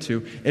get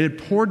into, it had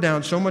poured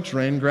down so much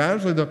rain.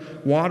 Gradually the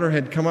water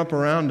had come up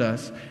around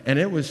us, and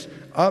it was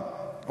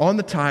up on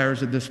the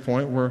tires at this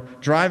point. We're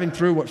driving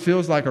through what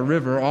feels like a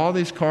river. All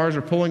these cars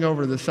are pulling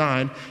over to the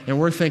side, and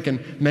we're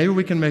thinking, maybe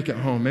we can make it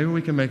home. Maybe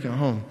we can make it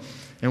home.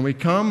 And we're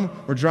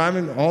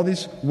driving, all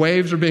these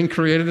waves are being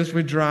created as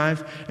we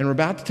drive, and we're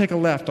about to take a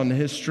left onto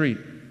his street.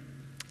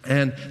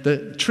 And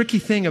the tricky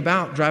thing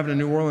about driving to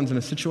New Orleans in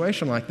a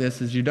situation like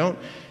this is you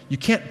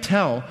can't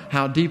tell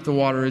how deep the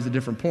water is at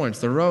different points.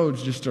 The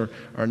roads just are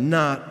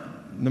not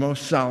the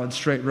most solid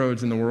straight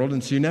roads in the world,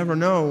 and so you never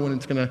know when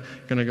it's going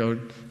to go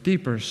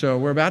deeper. So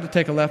we're about to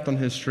take a left on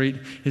his street.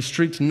 His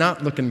street's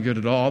not looking good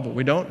at all, but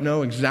we don't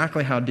know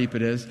exactly how deep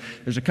it is.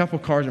 There's a couple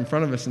cars in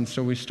front of us, and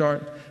so we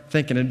start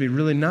thinking it'd be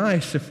really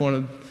nice if one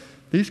of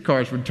these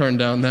cars would turn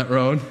down that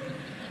road.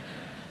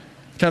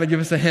 Kind of give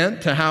us a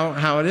hint to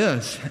how it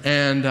is.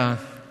 And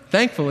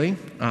thankfully,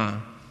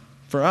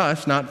 for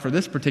us, not for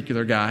this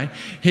particular guy,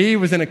 he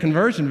was in a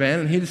conversion van,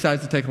 and he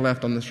decides to take a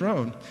left on this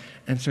road.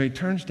 And so he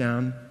turns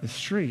down the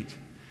street,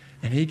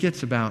 and he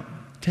gets about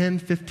 10,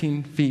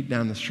 15 feet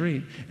down the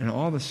street, and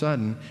all of a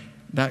sudden,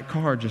 that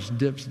car just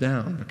dips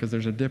down because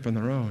there's a dip in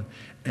the road.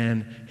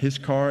 And his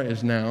car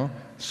is now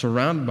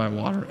surrounded by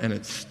water, and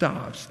it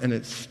stops, and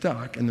it's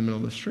stuck in the middle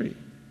of the street.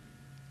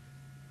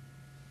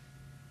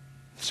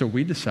 So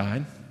we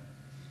decide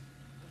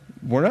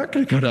we're not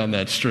going to go down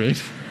that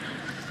street.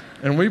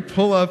 And we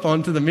pull up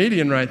onto the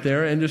median right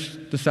there and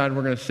just decide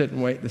we're going to sit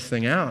and wait this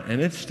thing out.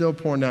 And it's still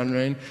pouring down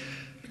rain.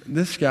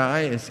 This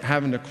guy is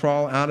having to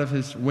crawl out of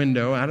his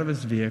window, out of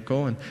his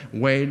vehicle, and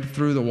wade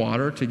through the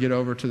water to get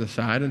over to the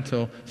side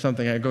until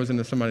something goes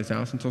into somebody's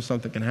house, until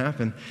something can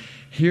happen.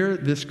 Here,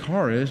 this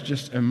car is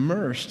just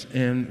immersed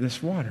in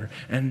this water.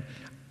 And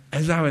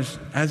As I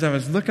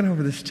was looking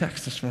over this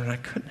text this morning, I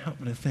couldn't help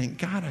but to think,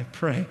 God, I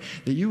pray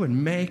that you would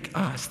make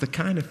us the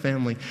kind of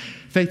family,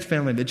 faith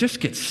family, that just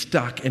gets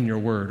stuck in your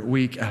word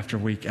week after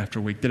week after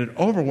week, that it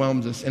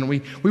overwhelms us, and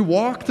we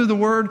walk through the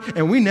word,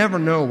 and we never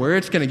know where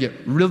it's going to get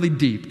really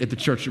deep at the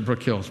church at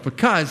Brook Hills,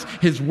 because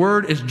his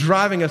word is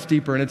driving us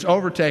deeper, and it's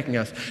overtaking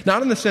us.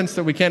 Not in the sense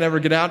that we can't ever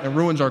get out and it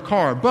ruins our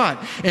car, but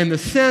in the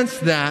sense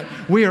that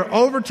we are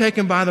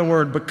overtaken by the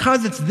word,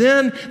 because it's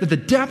then that the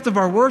depth of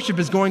our worship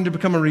is going to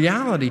become a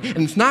reality.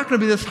 And it's not going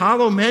to be this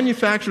hollow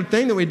manufactured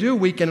thing that we do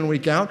week in and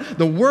week out.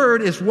 The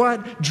Word is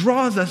what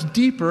draws us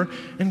deeper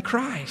in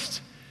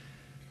Christ.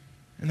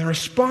 And the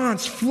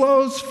response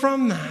flows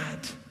from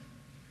that.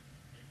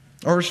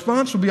 Our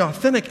response will be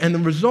authentic, and the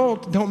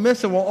result, don't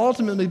miss it, will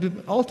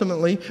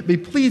ultimately be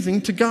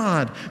pleasing to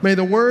God. May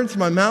the words of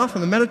my mouth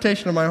and the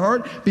meditation of my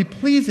heart be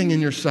pleasing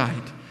in your sight.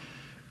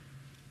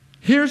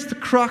 Here's the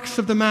crux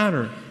of the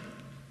matter.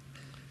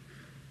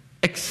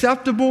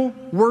 Acceptable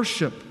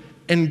worship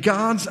in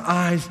God's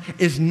eyes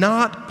is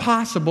not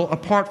possible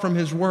apart from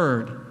His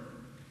Word.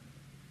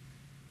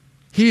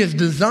 He has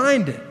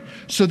designed it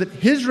so that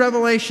His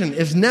revelation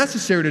is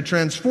necessary to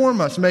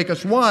transform us, make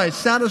us wise,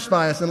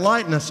 satisfy us,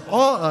 enlighten us,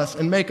 awe us,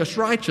 and make us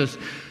righteous.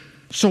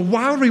 So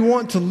why would we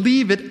want to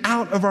leave it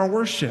out of our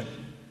worship?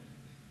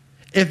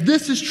 If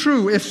this is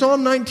true, if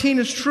Psalm 19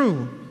 is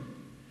true,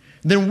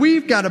 then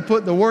we've got to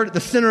put the Word at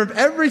the center of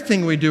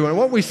everything we do. And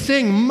what we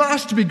sing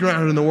must be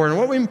grounded in the Word. And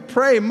what we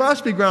pray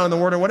must be grounded in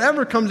the Word. And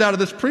whatever comes out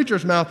of this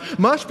preacher's mouth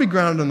must be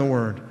grounded in the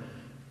Word.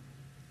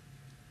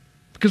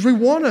 Because we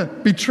want to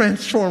be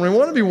transformed. We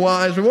want to be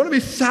wise. We want to be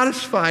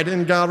satisfied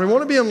in God. We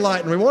want to be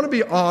enlightened. We want to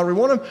be awed. We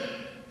want to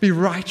be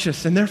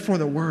righteous. And therefore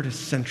the Word is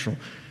central.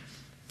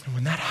 And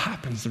when that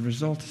happens, the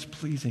result is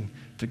pleasing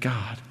to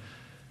God.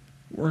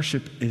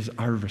 Worship is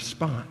our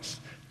response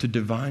to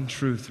divine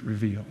truth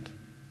revealed.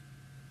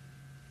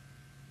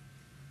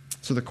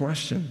 So the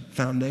question,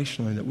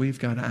 foundationally, that we've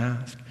got to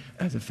ask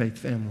as a faith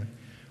family,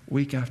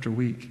 week after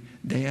week,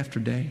 day after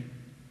day,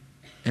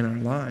 in our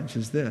lives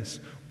is this: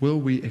 will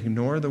we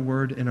ignore the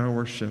Word in our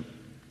worship,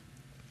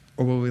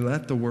 or will we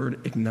let the Word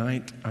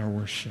ignite our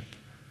worship?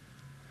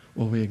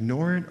 Will we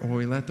ignore it, or will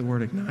we let the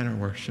Word ignite our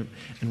worship?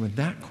 And with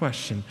that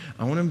question,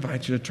 I want to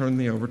invite you to turn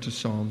me over to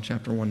Psalm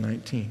chapter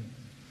 119.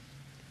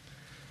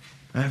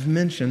 I have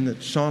mentioned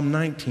that Psalm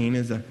 19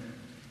 is a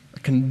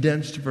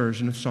condensed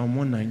version of Psalm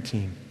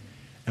 119.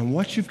 And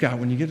what you've got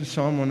when you get to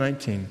Psalm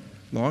 119,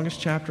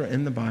 longest chapter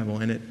in the Bible,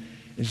 and it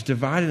is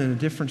divided into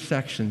different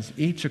sections,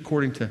 each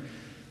according to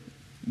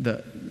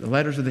the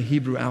letters of the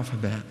Hebrew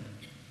alphabet.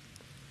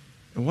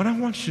 And what I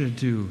want you to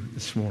do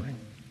this morning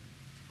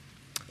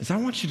is I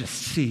want you to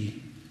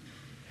see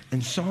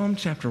in Psalm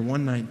chapter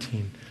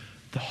 119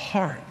 the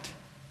heart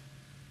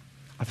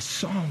of a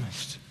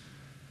psalmist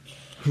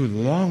who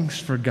longs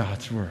for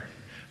God's Word,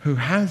 who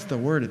has the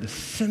Word at the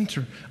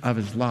center of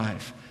his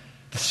life,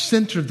 the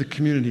center of the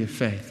community of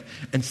faith,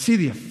 and see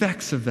the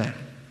effects of that.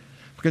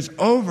 Because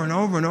over and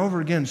over and over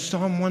again,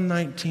 Psalm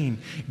 119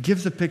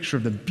 gives a picture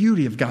of the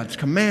beauty of God's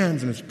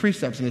commands and His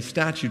precepts and His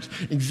statutes,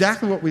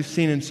 exactly what we've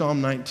seen in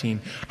Psalm 19,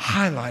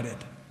 highlighted.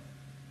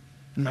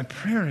 And my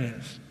prayer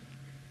is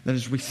that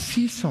as we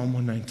see Psalm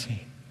 119,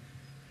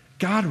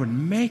 God would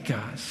make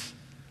us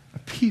a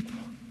people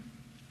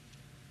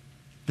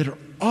that are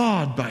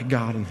awed by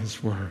God and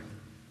His Word,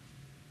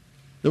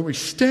 that we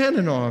stand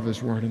in awe of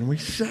His Word, and we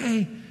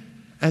say,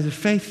 as a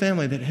faith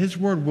family, that His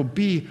Word will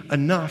be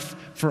enough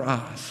for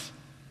us.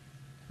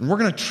 And we're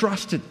going to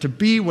trust it to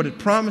be what it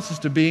promises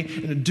to be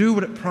and to do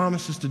what it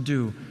promises to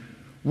do.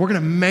 We're going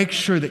to make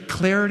sure that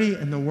clarity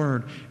in the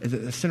Word is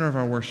at the center of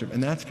our worship,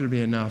 and that's going to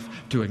be enough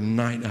to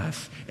ignite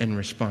us in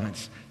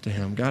response to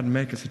Him. God,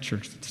 make us a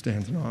church that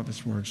stands in awe of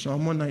His Word.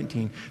 Psalm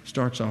 119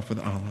 starts off with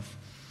Aleph.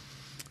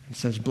 It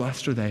says,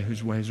 "Blessed are they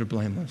whose ways are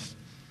blameless,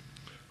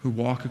 who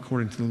walk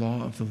according to the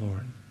law of the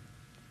Lord.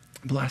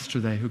 Blessed are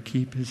they who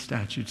keep His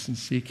statutes and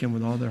seek Him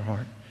with all their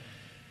heart.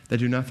 They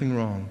do nothing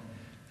wrong.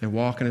 They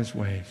walk in His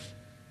ways.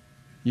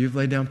 You've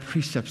laid down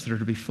precepts that are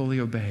to be fully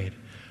obeyed.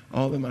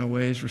 All that my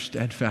ways were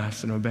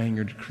steadfast in obeying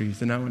your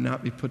decrees, and I will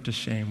not be put to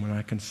shame when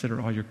I consider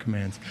all your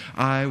commands.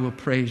 I will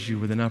praise you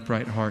with an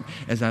upright heart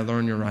as I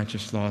learn your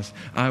righteous laws.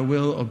 I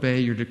will obey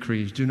your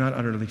decrees. Do not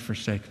utterly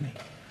forsake me."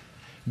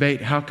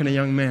 Bait, how can a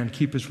young man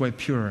keep his way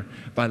pure?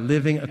 By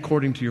living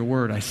according to your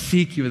word. I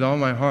seek you with all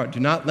my heart. Do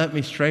not let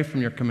me stray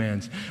from your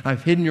commands.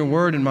 I've hidden your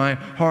word in my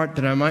heart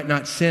that I might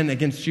not sin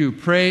against you.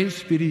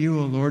 Praise be to you,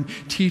 O Lord.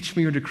 Teach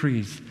me your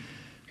decrees.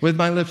 With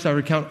my lips I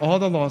recount all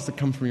the laws that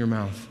come from your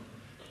mouth.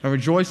 I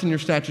rejoice in your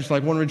statutes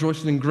like one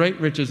rejoices in great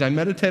riches. I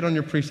meditate on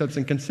your precepts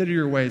and consider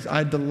your ways.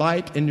 I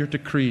delight in your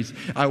decrees.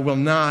 I will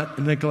not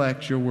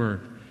neglect your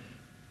word.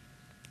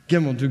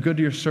 Gimel, do good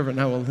to your servant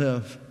and I will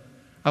live.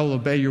 I will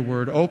obey your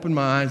word. Open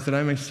my eyes that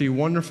I may see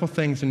wonderful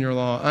things in your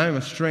law. I am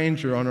a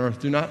stranger on earth.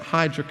 Do not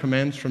hide your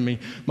commands from me.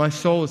 My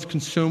soul is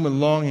consumed with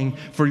longing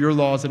for your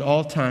laws at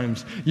all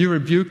times. You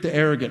rebuke the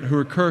arrogant who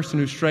are cursed and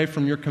who stray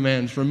from your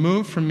commands.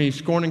 Remove from me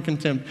scorn and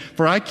contempt,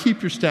 for I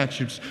keep your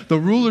statutes. Though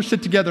rulers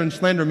sit together and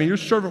slander me, your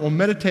servant will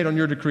meditate on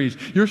your decrees.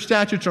 Your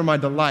statutes are my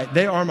delight.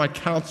 They are my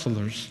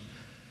counselors.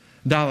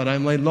 Dalet, I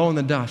am laid low in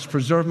the dust.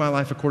 Preserve my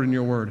life according to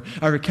your word.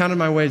 I recounted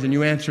my ways, and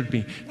you answered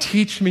me.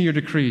 Teach me your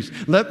decrees.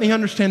 Let me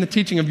understand the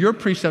teaching of your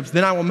precepts.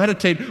 Then I will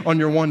meditate on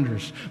your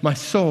wonders. My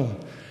soul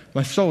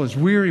is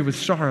weary with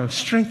sorrow.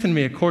 Strengthen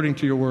me according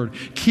to your word.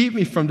 Keep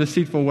me from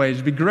deceitful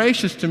ways. Be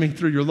gracious to me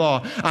through your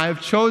law. I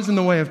have chosen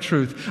the way of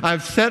truth. I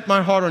have set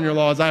my heart on your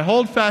laws. I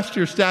hold fast to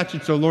your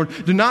statutes, O Lord.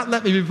 Do not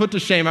let me be put to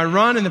shame. I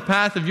run in the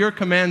path of your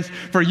commands,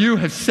 for you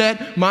have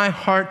set my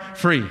heart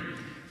free.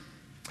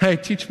 Hey,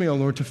 teach me, O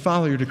Lord, to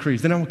follow your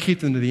decrees. Then I will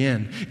keep them to the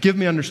end. Give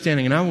me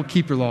understanding, and I will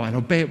keep your law and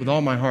obey it with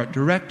all my heart.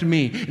 Direct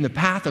me in the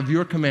path of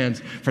your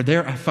commands, for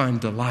there I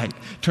find delight.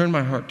 Turn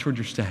my heart toward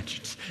your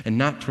statutes and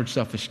not toward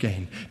selfish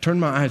gain. Turn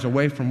my eyes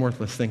away from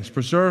worthless things.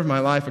 Preserve my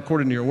life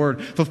according to your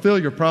word. Fulfill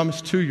your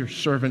promise to your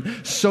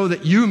servant, so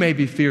that you may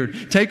be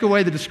feared. Take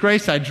away the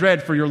disgrace I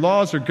dread, for your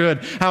laws are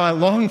good. How I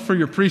long for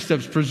your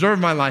precepts. Preserve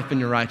my life in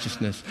your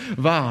righteousness.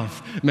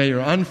 Vav, may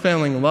your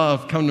unfailing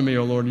love come to me,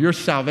 O Lord, your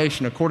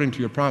salvation according to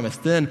your promise.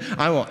 Then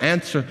I will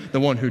answer the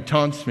one who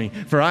taunts me,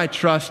 for I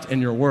trust in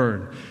your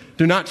word.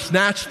 Do not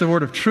snatch the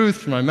word of truth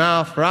from my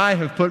mouth, for I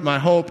have put my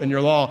hope in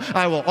your law.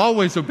 I will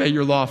always obey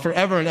your law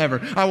forever and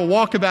ever. I will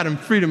walk about in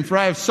freedom, for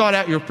I have sought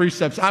out your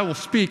precepts. I will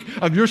speak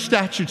of your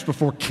statutes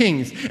before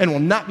kings and will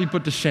not be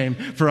put to shame,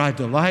 for I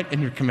delight in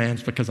your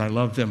commands because I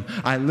love them.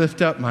 I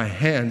lift up my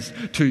hands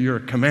to your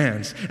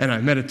commands, and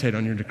I meditate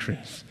on your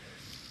decrees.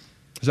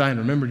 Zion,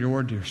 remember your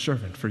word to your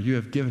servant, for you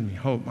have given me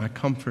hope. My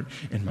comfort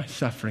in my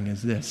suffering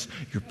is this: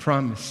 your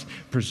promise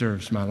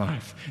preserves my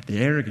life. The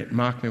arrogant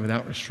mock me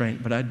without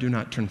restraint, but I do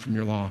not turn from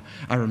your law.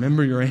 I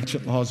remember your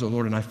ancient laws, O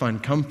Lord, and I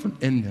find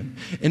comfort in them.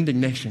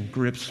 Indignation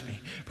grips me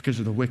because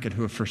of the wicked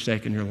who have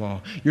forsaken your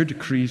law. Your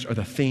decrees are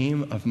the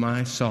theme of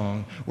my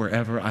song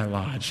wherever I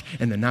lodge.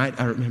 In the night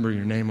I remember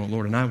your name, O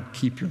Lord, and I will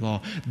keep your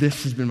law.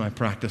 This has been my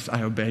practice.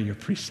 I obey your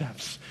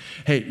precepts.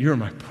 Hey, you're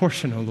my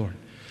portion, O Lord.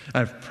 I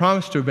have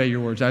promised to obey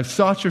your words. I have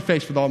sought your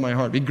face with all my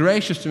heart. Be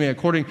gracious to me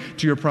according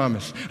to your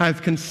promise. I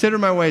have considered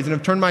my ways and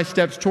have turned my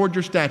steps toward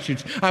your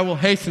statutes. I will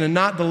hasten and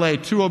not delay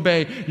to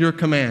obey your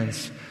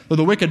commands. Though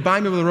the wicked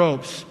bind me with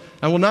ropes,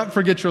 I will not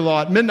forget your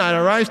law. At midnight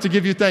I rise to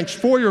give you thanks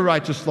for your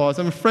righteous laws.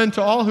 I'm a friend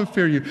to all who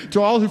fear you, to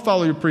all who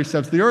follow your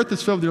precepts. The earth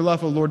is filled with your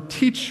love, O Lord.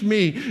 Teach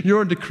me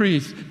your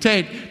decrees.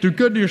 Do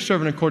good to your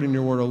servant according to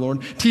your word, O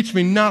Lord. Teach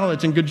me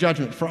knowledge and good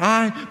judgment, for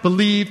I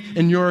believe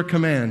in your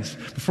commands.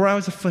 Before I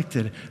was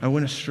afflicted, I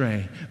went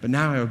astray, but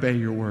now I obey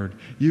your word.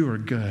 You are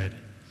good,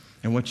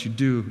 and what you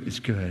do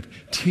is good.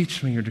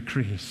 Teach me your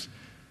decrees.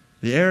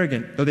 Though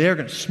the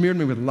arrogant smeared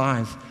me with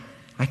lies,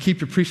 I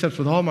keep your precepts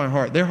with all my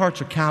heart. Their hearts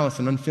are callous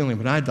and unfeeling,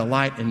 but I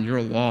delight in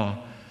your law.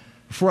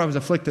 Before I was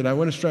afflicted, I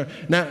went astray.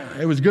 Now,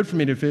 it was good for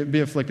me to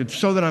be afflicted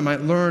so that I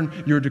might learn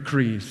your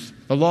decrees.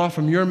 The law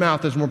from your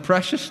mouth is more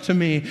precious to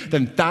me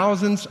than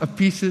thousands of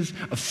pieces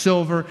of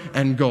silver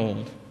and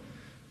gold.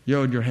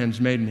 Yod, your hands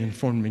made me and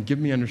formed me. Give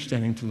me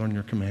understanding to learn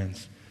your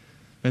commands.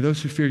 May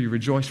those who fear you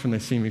rejoice when they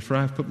see me, for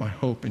I have put my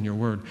hope in your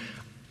word.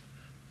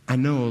 I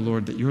know, O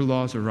Lord, that your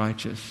laws are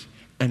righteous,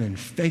 and in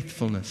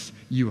faithfulness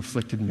you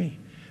afflicted me.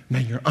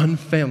 May your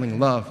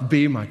unfailing love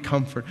be my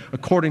comfort,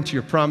 according to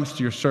your promise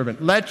to your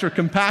servant. Let your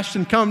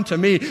compassion come to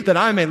me, that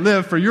I may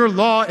live, for your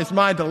law is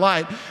my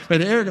delight. May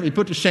the arrogant be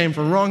put to shame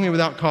for wronging me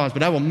without cause,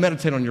 but I will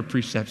meditate on your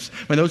precepts.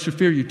 May those who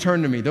fear you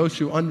turn to me, those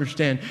who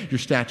understand your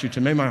statutes,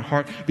 and may my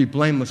heart be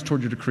blameless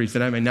toward your decrees,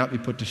 that I may not be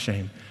put to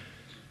shame.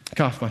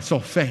 My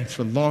soul faints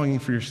with longing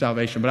for your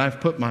salvation, but I've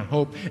put my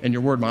hope in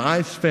your word. My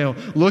eyes fail,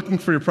 looking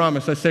for your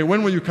promise. I say,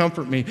 when will you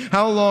comfort me?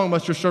 How long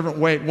must your servant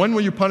wait? When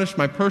will you punish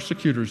my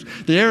persecutors?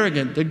 The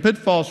arrogant dig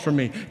pitfalls for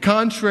me,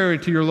 contrary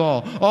to your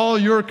law. All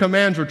your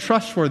commands are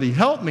trustworthy.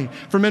 Help me,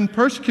 for men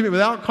persecute me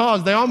without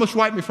cause. They almost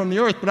wipe me from the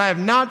earth, but I have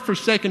not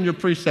forsaken your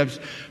precepts.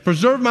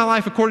 Preserve my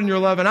life according to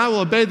your love, and I will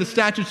obey the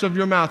statutes of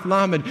your mouth.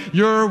 Lamed,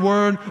 your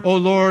word, O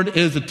Lord,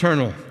 is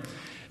eternal.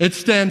 It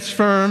stands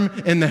firm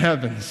in the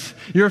heavens.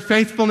 Your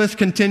faithfulness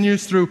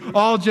continues through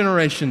all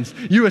generations.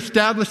 You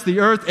establish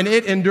the earth and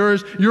it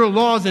endures. Your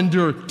laws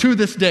endure to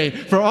this day.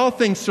 For all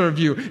things serve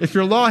you. If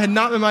your law had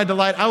not been my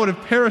delight, I would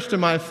have perished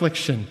in my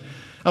affliction.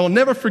 I will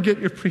never forget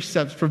your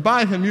precepts, for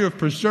by them you have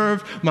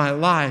preserved my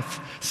life.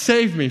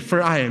 Save me,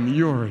 for I am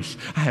yours.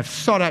 I have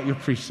sought out your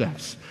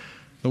precepts.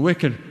 The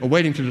wicked are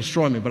waiting to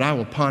destroy me, but I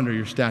will ponder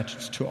your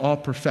statutes to all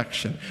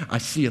perfection. I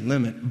see a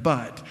limit,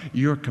 but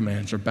your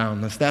commands are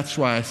boundless. That's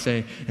why I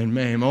say in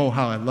Maim, oh,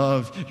 how I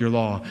love your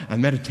law. I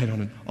meditate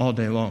on it all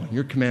day long.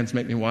 Your commands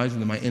make me wiser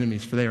than my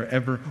enemies, for they are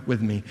ever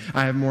with me.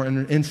 I have more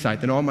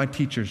insight than all my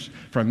teachers,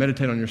 for I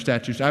meditate on your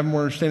statutes. I have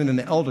more understanding than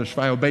the elders, for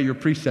I obey your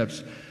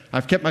precepts.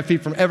 I've kept my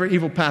feet from every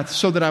evil path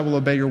so that I will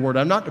obey your word.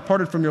 I'm not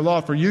departed from your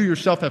law, for you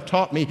yourself have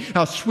taught me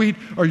how sweet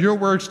are your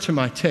words to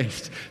my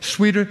taste,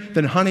 sweeter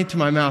than honey to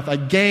my mouth. I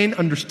gain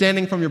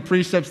understanding from your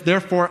precepts,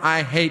 therefore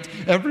I hate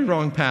every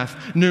wrong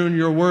path. Noon,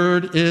 your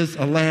word is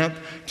a lamp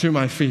to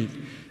my feet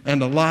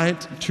and a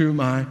light to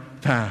my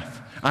path.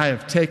 I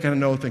have taken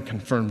an oath and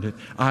confirmed it.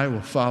 I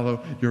will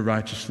follow your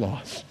righteous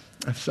laws.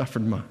 I've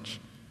suffered much.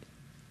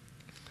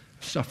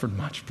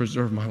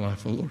 Preserve my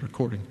life, O Lord,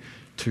 according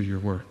to your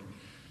word.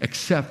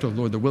 Accept, O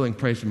Lord, the willing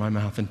praise of my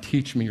mouth and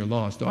teach me your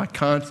laws. Though I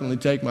constantly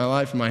take my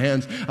life in my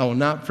hands, I will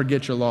not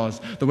forget your laws.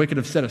 The wicked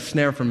have set a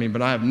snare for me,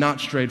 but I have not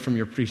strayed from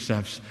your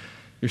precepts.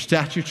 Your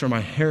statutes are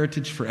my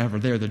heritage forever.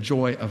 They are the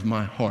joy of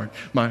my heart.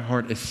 My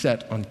heart is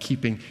set on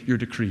keeping your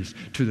decrees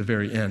to the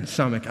very end.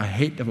 Samech, I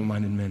hate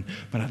double-minded men,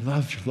 but I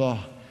love your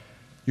law.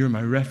 You are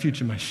my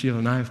refuge and my shield,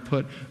 and I have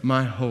put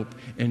my hope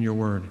in your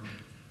word.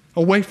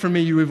 Away from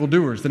me, you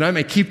evildoers, that I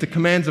may keep the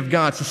commands of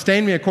God.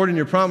 Sustain me according to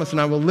your promise, and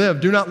I will live.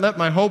 Do not let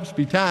my hopes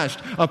be dashed.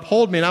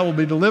 Uphold me, and I will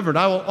be delivered.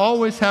 I will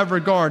always have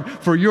regard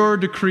for your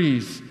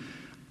decrees.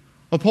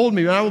 Uphold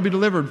me, and I will be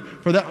delivered.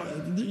 For that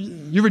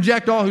you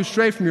reject all who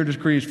stray from your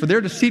decrees, for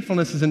their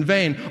deceitfulness is in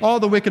vain.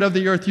 All the wicked of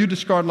the earth you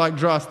discard like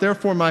dross.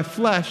 Therefore my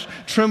flesh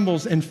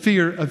trembles in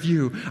fear of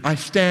you. I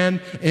stand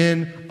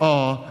in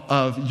awe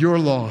of your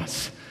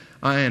laws.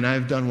 I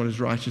have done what is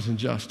righteous and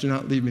just. Do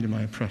not leave me to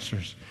my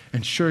oppressors.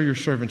 Ensure your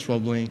servant's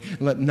well-being,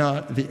 and let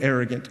not the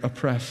arrogant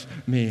oppress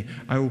me.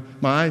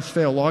 My eyes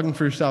fail, longing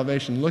for your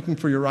salvation, looking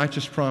for your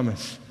righteous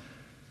promise.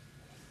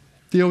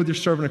 Deal with your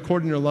servant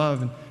according to your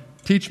love, and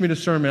teach me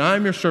discernment. I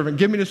am your servant.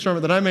 Give me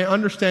discernment that I may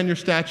understand your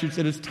statutes.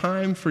 It is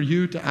time for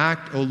you to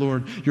act, O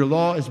Lord. Your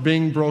law is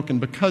being broken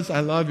because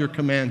I love your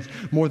commands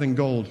more than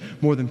gold,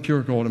 more than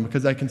pure gold, and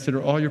because I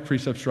consider all your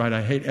precepts right.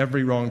 I hate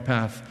every wrong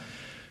path.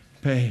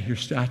 Your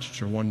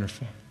statutes are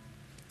wonderful.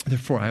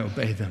 Therefore, I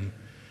obey them.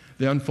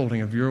 The unfolding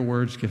of your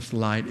words gives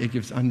light. It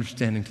gives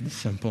understanding to the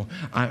simple.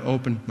 I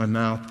open my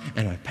mouth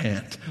and I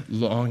pant,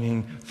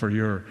 longing for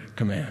your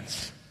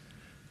commands.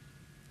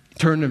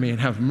 Turn to me and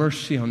have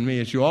mercy on me,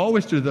 as you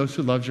always do to those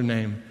who love your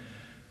name.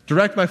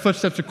 Direct my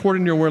footsteps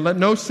according to your word. Let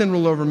no sin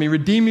rule over me.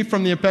 Redeem me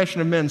from the oppression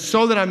of men,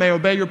 so that I may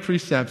obey your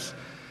precepts.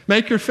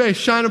 Make your face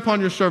shine upon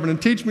your servant and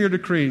teach me your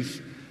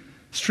decrees.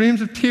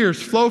 Streams of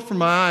tears flow from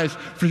my eyes,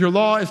 for your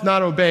law is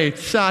not obeyed.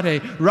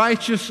 Sade,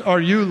 righteous are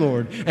you,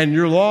 Lord, and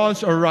your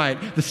laws are right.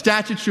 The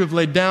statutes you have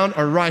laid down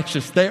are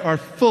righteous. They are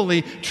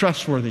fully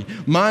trustworthy.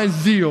 My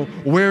zeal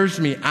wears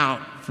me out,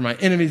 for my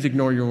enemies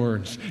ignore your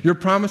words. Your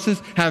promises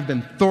have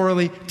been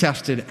thoroughly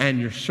tested, and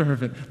your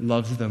servant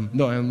loves them.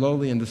 Though I am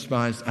lowly and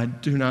despised, I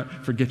do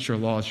not forget your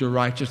laws. Your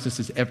righteousness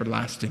is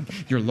everlasting.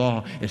 Your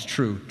law is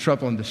true.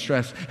 Trouble and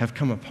distress have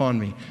come upon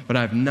me, but I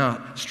have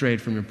not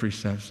strayed from your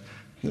precepts.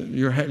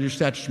 Your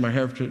statutes are my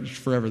heritage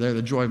forever. They're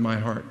the joy of my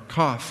heart.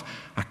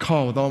 I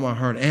call with all my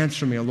heart.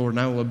 Answer me, O Lord, and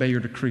I will obey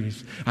your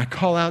decrees. I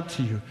call out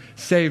to you.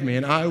 Save me,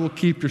 and I will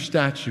keep your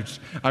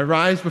statutes. I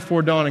rise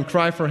before dawn and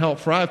cry for help,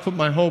 for I have put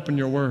my hope in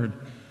your word.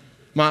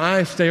 My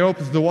eyes stay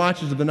open to the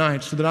watches of the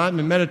night, so that I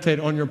may meditate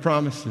on your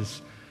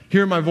promises.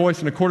 Hear my voice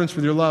in accordance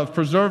with your love.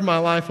 Preserve my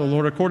life, O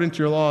Lord, according to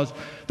your laws.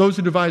 Those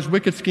who devise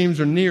wicked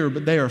schemes are near,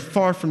 but they are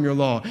far from your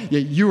law.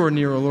 Yet you are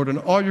near, O Lord, and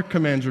all your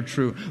commands are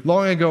true.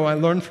 Long ago I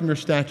learned from your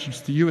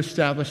statutes that you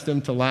established them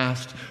to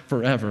last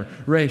forever.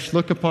 Resh,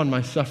 look upon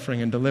my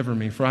suffering and deliver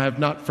me, for I have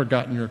not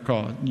forgotten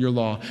your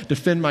law.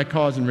 Defend my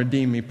cause and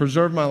redeem me.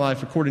 Preserve my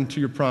life according to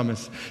your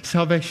promise.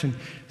 Salvation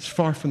is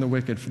far from the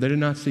wicked, for they do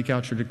not seek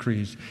out your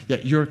decrees.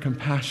 Yet your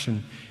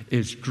compassion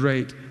is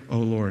great, O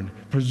Lord.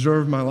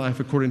 Preserve my life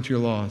according to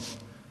your laws.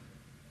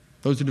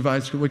 Those who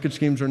devise wicked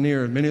schemes are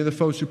near. Many are the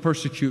foes who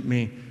persecute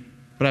me,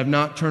 but I have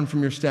not turned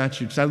from your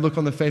statutes. I look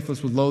on the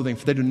faithless with loathing,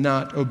 for they do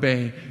not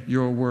obey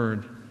your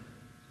word.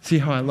 See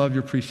how I love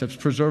your precepts.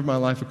 Preserve my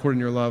life according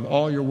to your love.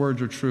 All your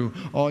words are true.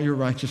 All your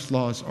righteous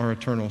laws are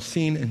eternal.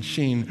 Seen and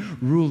Sheen,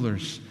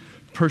 rulers,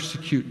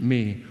 persecute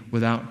me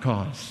without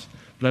cause.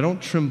 But I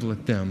don't tremble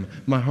at them.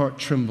 My heart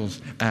trembles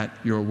at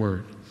your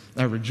word.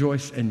 I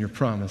rejoice in your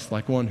promise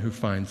like one who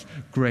finds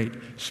great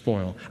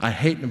spoil. I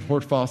hate and abhor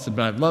falsehood,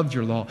 but I've loved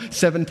your law.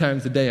 7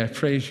 times a day I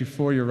praise you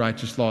for your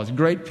righteous laws.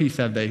 Great peace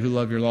have they who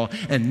love your law,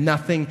 and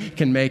nothing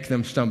can make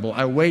them stumble.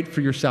 I wait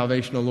for your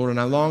salvation, O Lord, and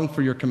I long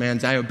for your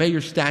commands. I obey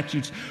your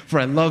statutes, for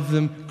I love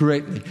them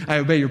greatly. I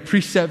obey your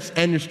precepts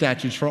and your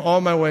statutes, for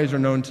all my ways are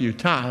known to you.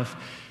 Tav,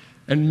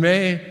 and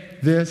may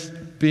this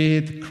be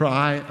the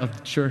cry of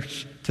the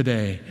church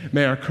today.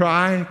 May our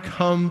cry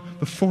come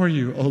before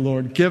you, O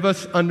Lord. Give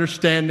us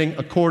understanding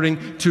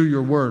according to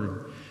your word.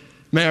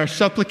 May our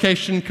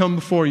supplication come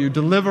before you.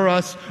 Deliver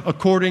us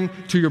according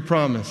to your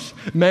promise.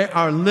 May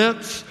our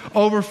lips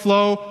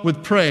overflow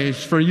with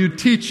praise, for you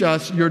teach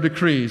us your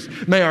decrees.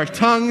 May our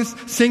tongues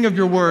sing of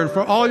your word,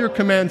 for all your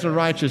commands are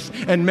righteous.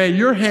 And may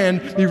your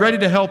hand be ready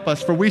to help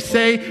us, for we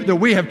say that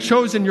we have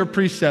chosen your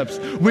precepts.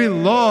 We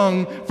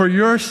long for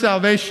your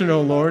salvation,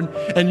 O Lord,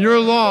 and your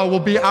law will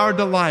be our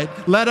delight.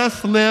 Let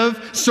us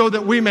live so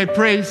that we may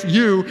praise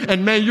you,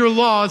 and may your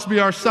laws be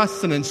our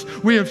sustenance.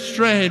 We have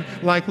strayed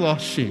like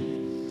lost sheep.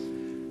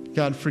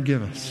 God,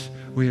 forgive us.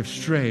 We have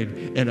strayed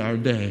in our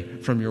day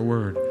from your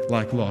word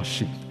like lost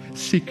sheep.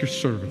 Seek your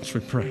servants, we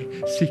pray.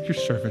 Seek your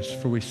servants,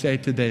 for we say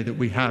today that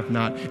we have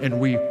not and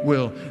we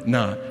will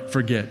not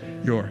forget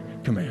your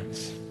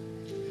commands.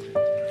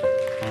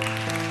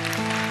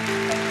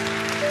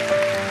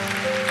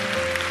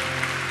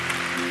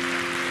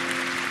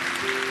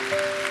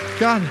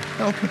 God,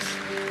 help us.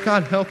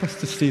 God, help us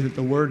to see that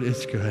the word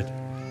is good,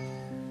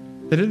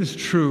 that it is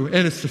true,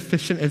 it is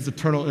sufficient, it is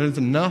eternal, it is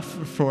enough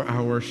for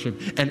our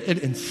worship, and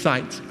it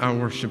incites our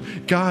worship.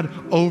 God,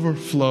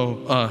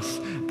 overflow us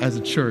as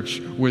a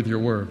church with your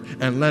word,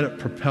 and let it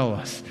propel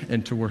us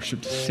into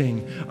worship to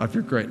sing of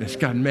your greatness.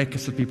 God, make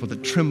us a people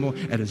that tremble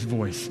at his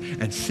voice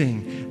and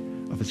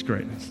sing of his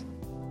greatness.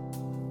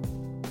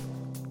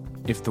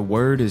 If the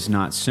word is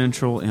not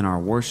central in our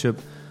worship,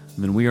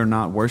 then we are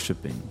not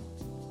worshiping.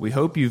 We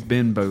hope you've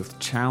been both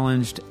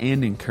challenged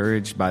and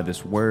encouraged by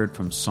this word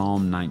from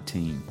Psalm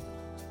 19.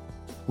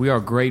 We are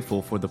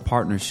grateful for the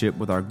partnership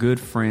with our good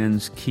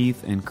friends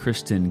Keith and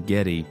Kristen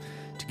Getty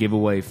to give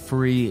away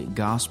free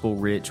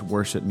gospel-rich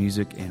worship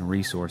music and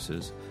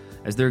resources.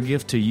 As their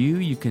gift to you,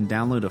 you can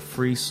download a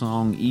free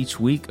song each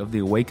week of the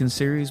Awaken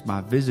series by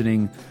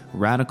visiting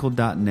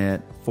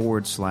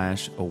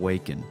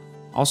radical.net/awaken.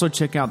 Also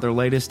check out their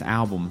latest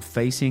album,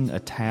 Facing a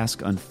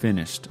Task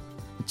Unfinished.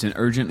 It's an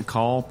urgent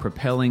call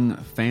propelling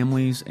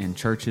families and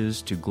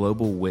churches to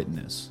global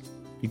witness.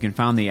 You can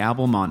find the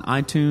album on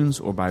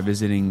iTunes or by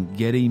visiting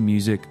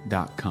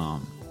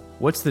gettymusic.com.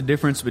 What's the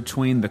difference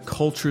between the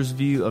culture's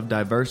view of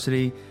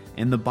diversity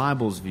and the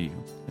Bible's view?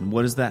 And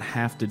what does that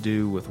have to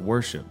do with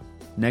worship?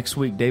 Next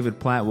week, David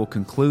Platt will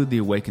conclude the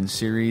Awaken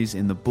series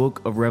in the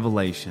book of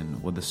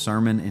Revelation with a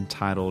sermon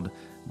entitled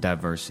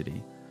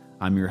Diversity.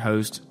 I'm your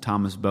host,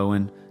 Thomas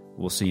Bowen.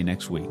 We'll see you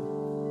next week.